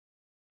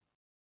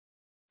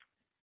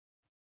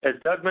 As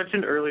Doug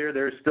mentioned earlier,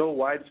 there is still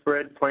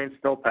widespread plain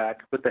snowpack,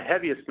 with the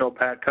heaviest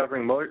snowpack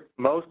covering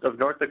most of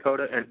North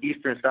Dakota and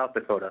eastern South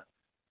Dakota.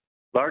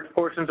 Large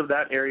portions of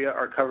that area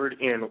are covered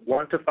in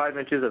 1 to 5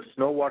 inches of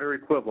snow water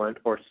equivalent,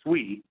 or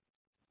SWE,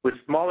 with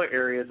smaller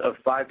areas of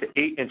 5 to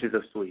 8 inches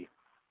of SWE.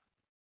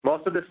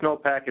 Most of the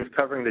snowpack is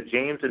covering the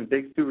James and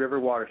Big Sioux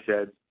River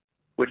watersheds,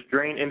 which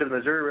drain into the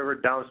Missouri River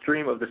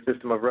downstream of the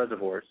system of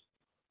reservoirs.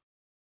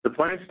 The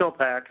plain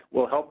snowpack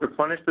will help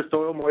replenish the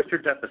soil moisture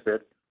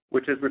deficit,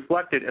 which is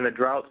reflected in the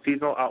drought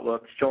seasonal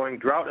outlook, showing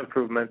drought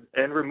improvements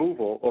and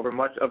removal over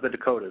much of the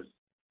Dakotas.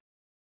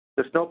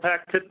 The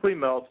snowpack typically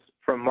melts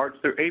from March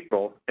through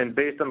April, and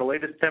based on the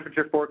latest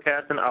temperature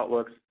forecasts and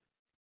outlooks,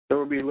 there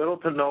will be little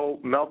to no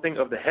melting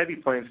of the heavy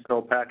plains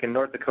snowpack in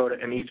North Dakota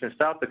and eastern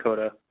South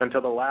Dakota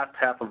until the last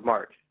half of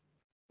March.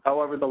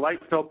 However, the light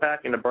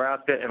snowpack in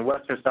Nebraska and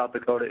western South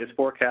Dakota is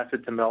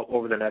forecasted to melt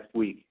over the next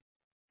week.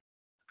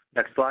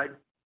 Next slide.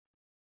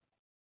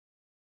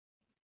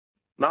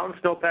 Mountain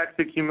snowpacks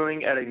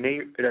accumulating at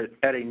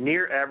a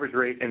near average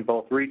rate in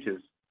both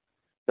reaches.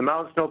 The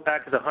mountain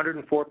snowpack is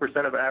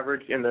 104% of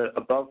average in the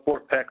above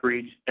Fort Peck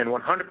reach and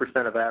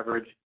 100% of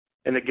average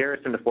in the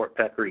Garrison to Fort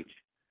Peck reach.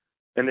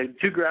 In the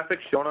two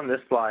graphics shown on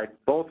this slide,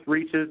 both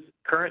reaches'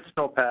 current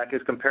snowpack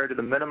is compared to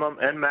the minimum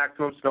and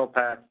maximum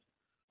snowpack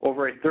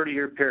over a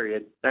 30-year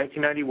period,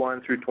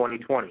 1991 through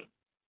 2020.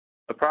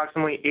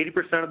 Approximately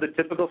 80% of the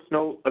typical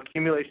snow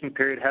accumulation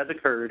period has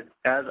occurred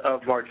as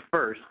of March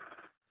 1st,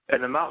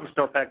 and the mountain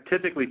snowpack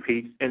typically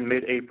peaks in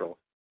mid-April.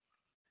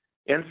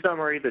 In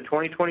summary, the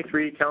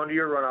 2023 calendar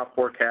year runoff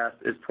forecast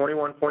is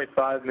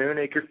 21.5 million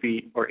acre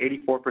feet, or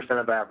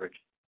 84% of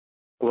average.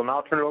 We'll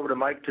now turn it over to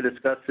Mike to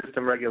discuss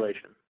system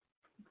regulation.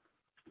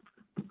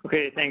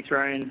 Okay, thanks,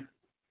 Ryan.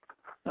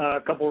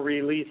 A couple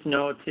release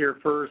notes here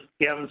first.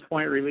 Gavin's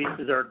Point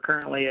releases are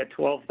currently at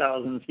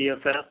 12,000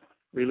 CFS.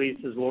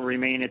 Releases will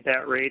remain at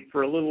that rate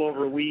for a little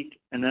over a week,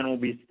 and then will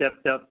be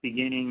stepped up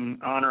beginning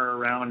on or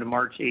around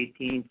March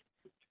 18th to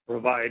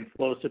provide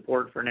flow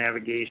support for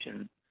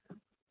navigation.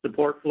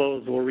 Support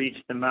flows will reach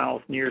the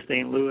mouth near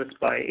St. Louis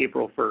by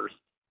April 1st.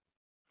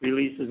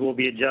 Releases will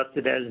be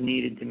adjusted as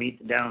needed to meet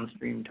the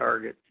downstream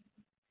targets.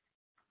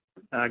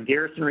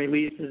 Garrison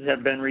releases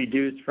have been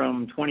reduced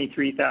from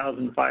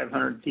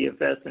 23,500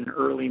 CFS in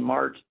early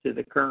March to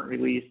the current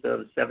release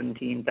of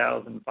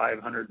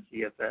 17,500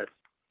 CFS.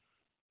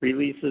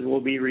 Releases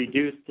will be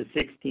reduced to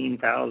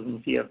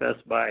 16,000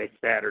 CFS by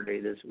Saturday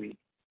this week.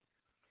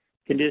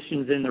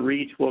 Conditions in the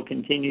reach will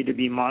continue to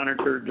be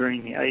monitored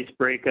during the ice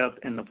breakup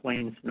and the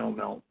plain snow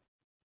melt.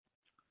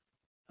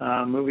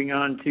 Moving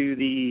on to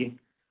the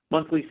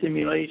monthly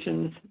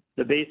simulations.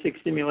 The basic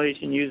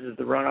simulation uses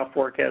the runoff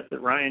forecast that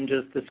Ryan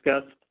just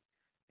discussed.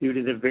 Due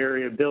to the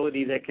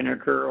variability that can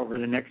occur over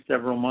the next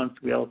several months,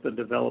 we also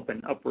develop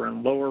an upper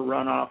and lower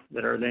runoff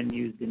that are then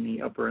used in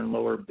the upper and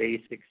lower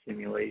basic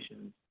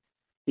simulations.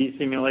 These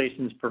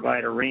simulations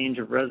provide a range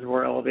of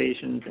reservoir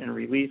elevations and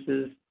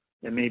releases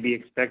that may be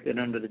expected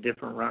under the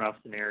different runoff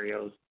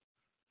scenarios.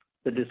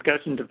 The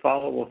discussion to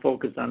follow will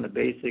focus on the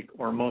basic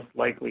or most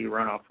likely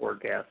runoff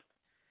forecast.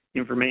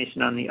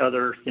 Information on the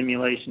other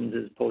simulations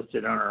is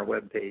posted on our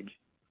webpage.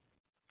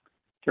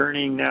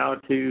 Turning now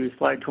to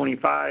slide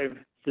 25,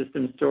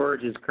 system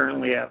storage is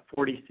currently at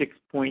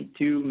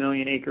 46.2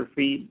 million acre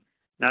feet,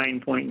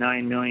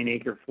 9.9 million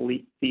acre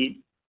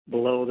feet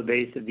below the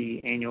base of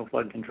the annual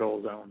flood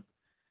control zone.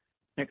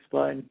 Next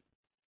slide.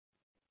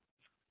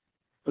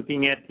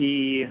 Looking at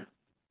the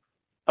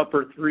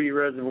upper three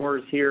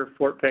reservoirs here,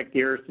 Fort Peck,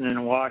 Garrison, and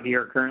Oahe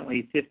are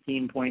currently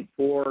 15.4,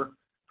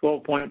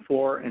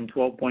 12.4, and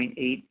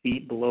 12.8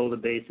 feet below the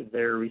base of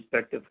their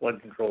respective flood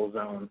control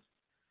zones.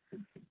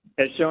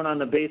 As shown on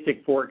the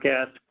basic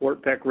forecast,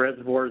 Fort Peck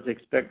Reservoir is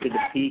expected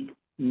to peak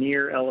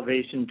near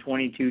elevation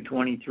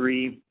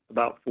 2223,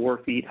 about 4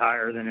 feet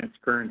higher than its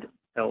current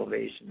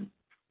elevation.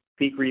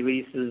 Peak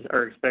releases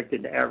are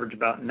expected to average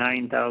about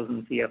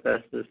 9,000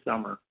 CFS this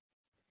summer.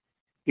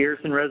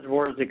 Garrison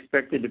Reservoir is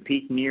expected to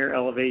peak near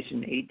elevation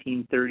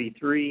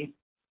 1833.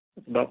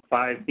 It's about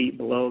 5 feet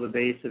below the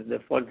base of the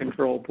flood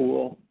control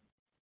pool.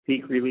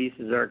 Peak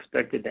releases are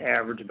expected to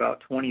average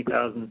about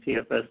 20,000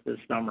 CFS this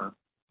summer.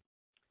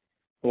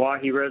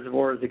 Oahe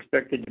Reservoir is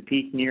expected to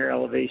peak near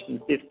elevation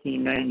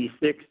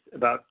 1596,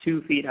 about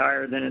 2 feet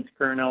higher than its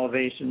current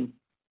elevation.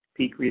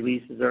 Peak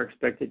releases are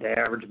expected to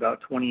average about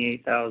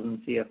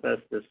 28,000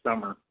 CFS this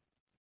summer.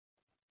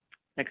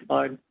 Next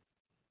slide.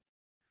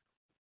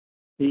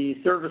 The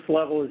service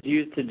level is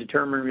used to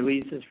determine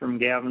releases from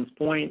Gavin's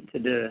Point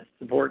to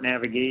support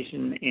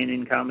navigation and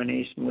in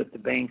combination with the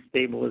bank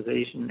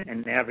stabilization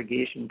and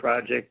navigation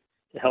project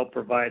to help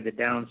provide the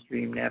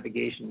downstream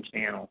navigation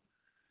channel.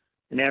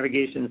 The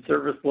navigation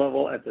service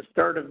level at the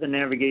start of the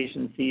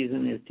navigation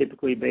season is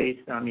typically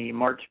based on the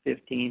March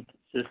 15th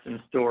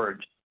system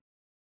storage.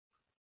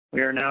 We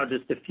are now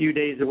just a few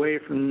days away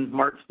from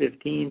March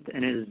 15th,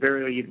 and it is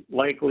very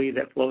likely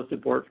that flow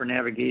support for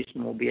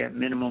navigation will be at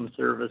minimum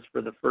service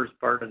for the first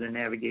part of the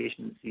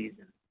navigation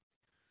season.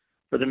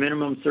 For the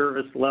minimum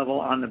service level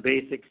on the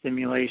basic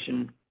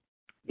simulation,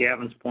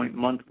 Gavin's Point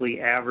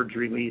monthly average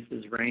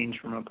releases range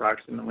from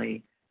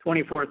approximately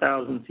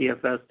 24,000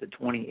 CFS to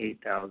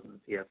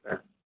 28,000 CFS.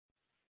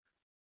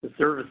 The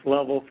service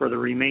level for the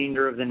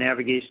remainder of the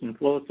navigation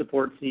flow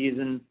support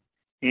season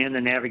and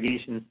the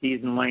navigation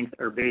season length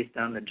are based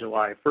on the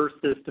July 1st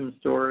system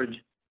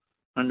storage.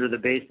 Under the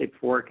basic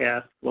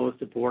forecast, flow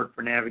support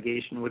for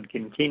navigation would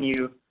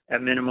continue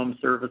at minimum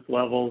service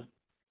levels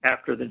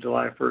after the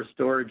July 1st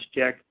storage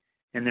check,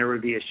 and there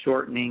would be a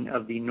shortening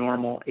of the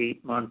normal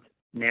 8-month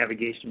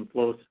navigation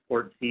flow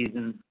support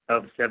season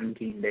of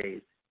 17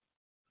 days.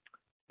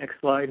 Next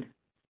slide.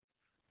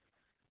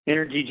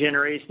 Energy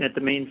generation at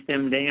the main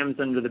stem dams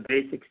under the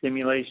basic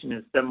simulation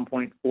is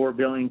 7.4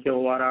 billion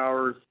kilowatt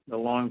hours. The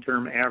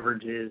long-term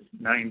average is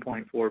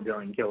 9.4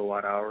 billion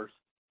kilowatt hours.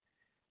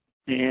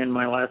 And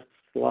my last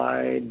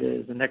slide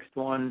is the next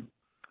one.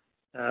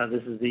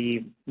 This is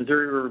the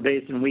Missouri River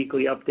Basin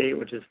weekly update,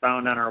 which is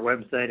found on our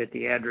website at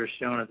the address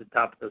shown at the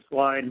top of the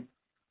slide.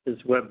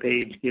 This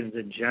webpage gives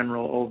a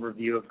general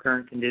overview of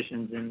current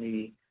conditions in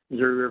the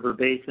Missouri River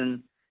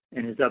Basin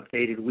and is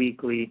updated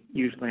weekly,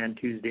 usually on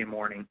Tuesday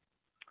morning.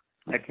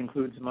 That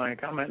concludes my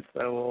comments.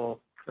 I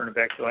will turn it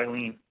back to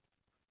Eileen.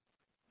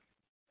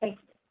 Thanks.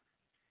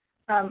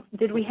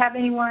 Did we have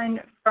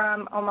anyone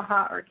from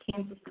Omaha or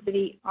Kansas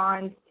City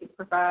on to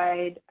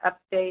provide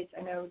updates?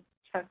 I know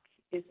Chuck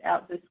is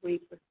out this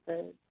week with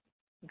the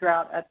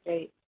drought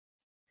update.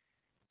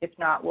 If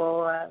not,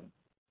 we'll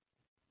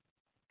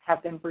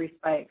have them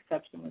briefed by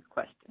exception with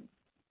questions.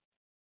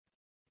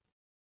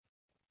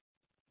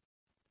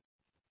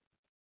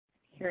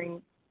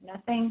 Hearing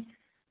nothing.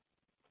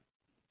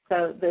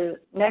 So the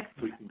next...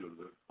 We can go to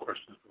the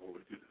questions before we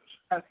do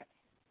this. Okay.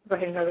 Go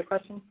ahead and go to the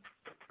questions.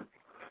 All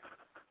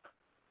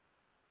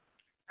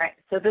right.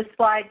 So this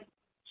slide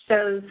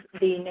shows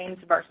the names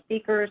of our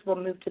speakers. We'll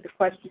move to the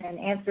question and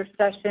answer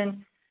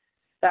session.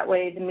 That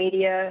way the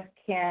media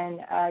can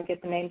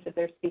get the names of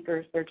their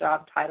speakers, their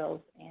job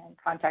titles, and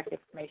contact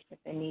information if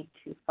they need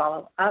to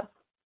follow up.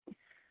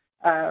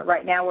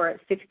 Right now we're at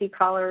 60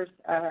 callers.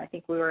 I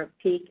think we were at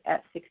peak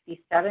at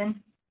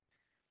 67.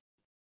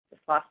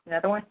 Just lost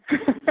another one.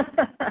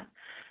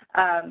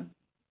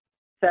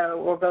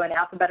 So we'll go in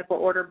alphabetical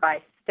order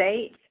by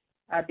state.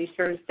 Be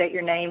sure to state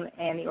your name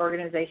and the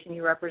organization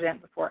you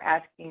represent before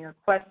asking your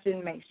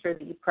question. Make sure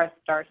that you press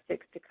 *6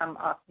 to come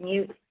off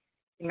mute.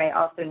 You may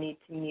also need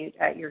to mute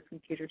at your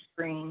computer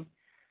screen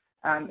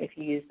if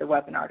you use the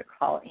webinar to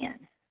call in.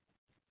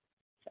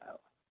 So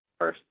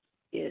first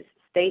is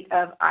state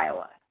of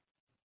Iowa.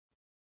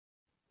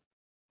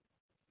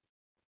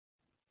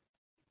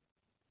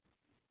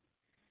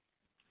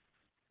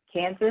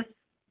 Kansas,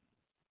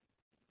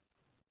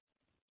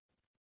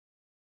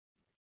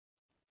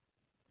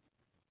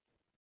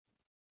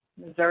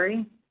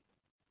 Missouri,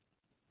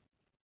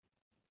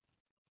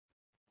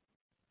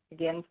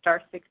 again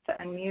 *6 to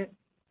unmute,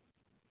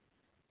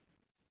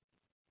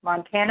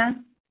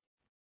 Montana,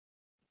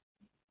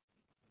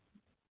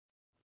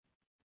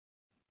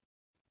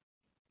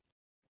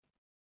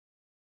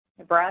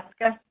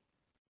 Nebraska,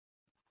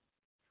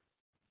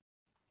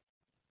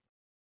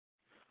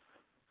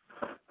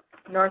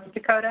 North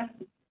Dakota,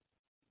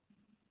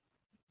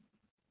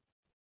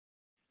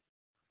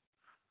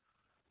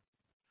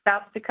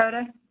 South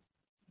Dakota,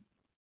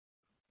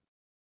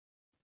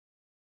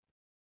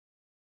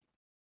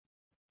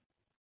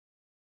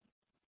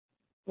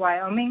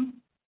 Wyoming,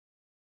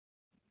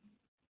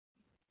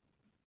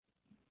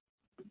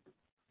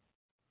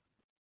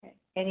 okay.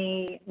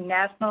 Any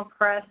national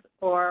press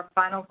or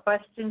final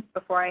questions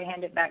before I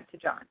hand it back to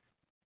John?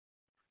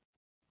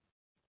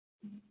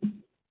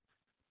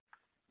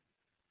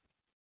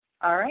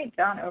 All right,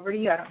 John, over to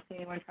you. I don't see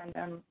anyone trying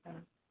to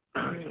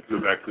Go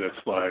back to that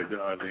slide,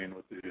 Eileen,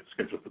 with the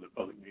schedule for the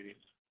public meetings.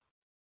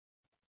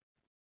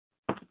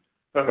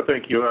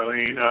 Thank you,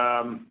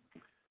 Eileen.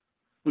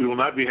 We will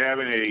not be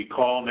having a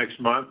call next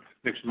month.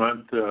 Next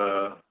month,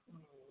 the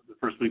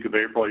first week of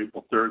April,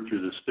 April 3rd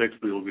through the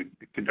 6th, we will be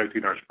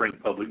conducting our spring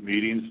public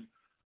meetings.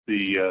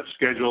 The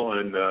schedule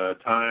and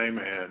time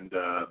and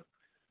the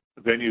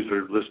venues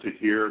are listed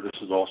here.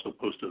 This is also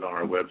posted on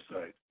our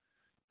website.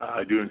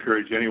 I do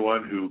encourage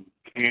anyone who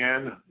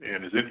can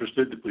and is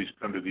interested to please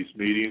come to these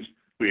meetings.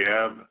 We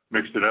have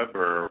mixed it up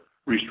or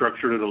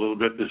restructured it a little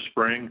bit this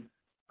spring.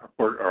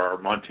 Our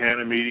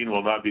Montana meeting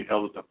will not be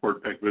held at the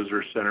Fort Peck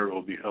Visitor Center. It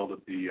will be held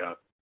at the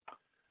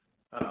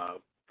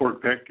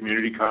Fort Peck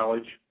Community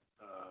College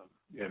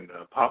in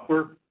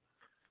Poplar.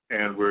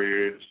 And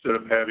we're, instead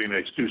of having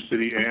a Sioux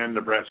City and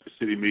Nebraska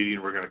City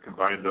meeting, we're going to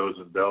combine those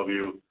in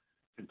Bellevue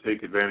and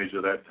take advantage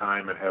of that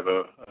time and have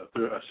a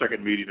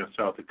second meeting in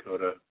South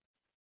Dakota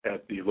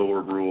at the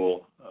Lower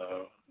Brule,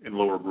 in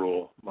Lower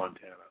Brule,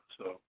 Montana.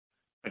 So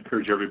I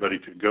encourage everybody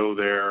to go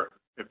there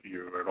if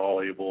you're at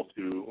all able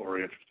to or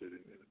interested in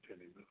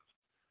attending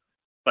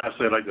those.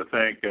 Lastly, I'd like to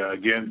thank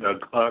again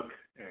Doug Cluck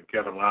and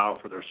Kevin Lau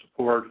for their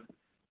support.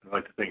 I'd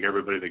like to thank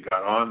everybody that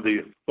got on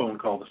the phone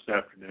call this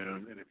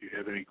afternoon. And if you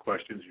have any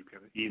questions, you can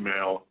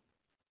email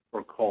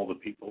or call the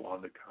people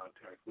on the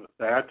contact. With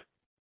that,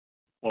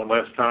 one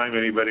last time,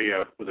 anybody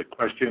with a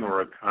question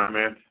or a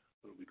comment,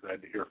 we'll be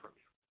glad to hear from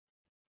you.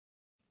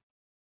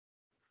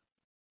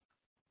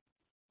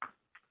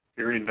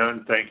 Hearing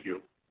none, thank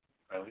you.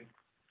 Eileen?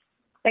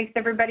 Thanks,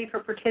 everybody, for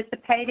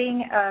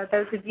participating.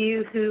 Those of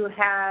you who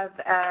have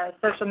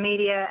social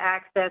media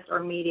access or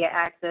media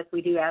access,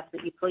 we do ask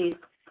that you please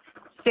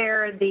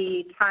share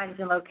the times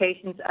and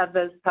locations of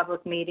those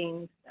public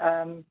meetings.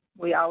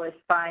 We always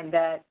find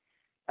that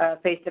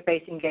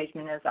face-to-face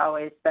engagement is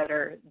always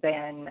better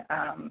than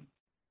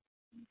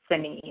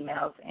sending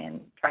emails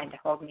and trying to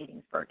hold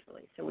meetings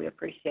virtually. So we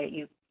appreciate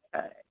you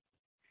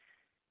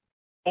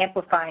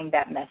amplifying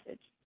that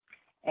message.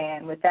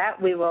 And with that,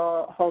 we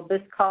will hold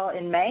this call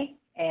in May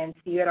and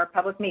see you at our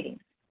public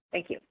meetings.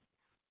 Thank you.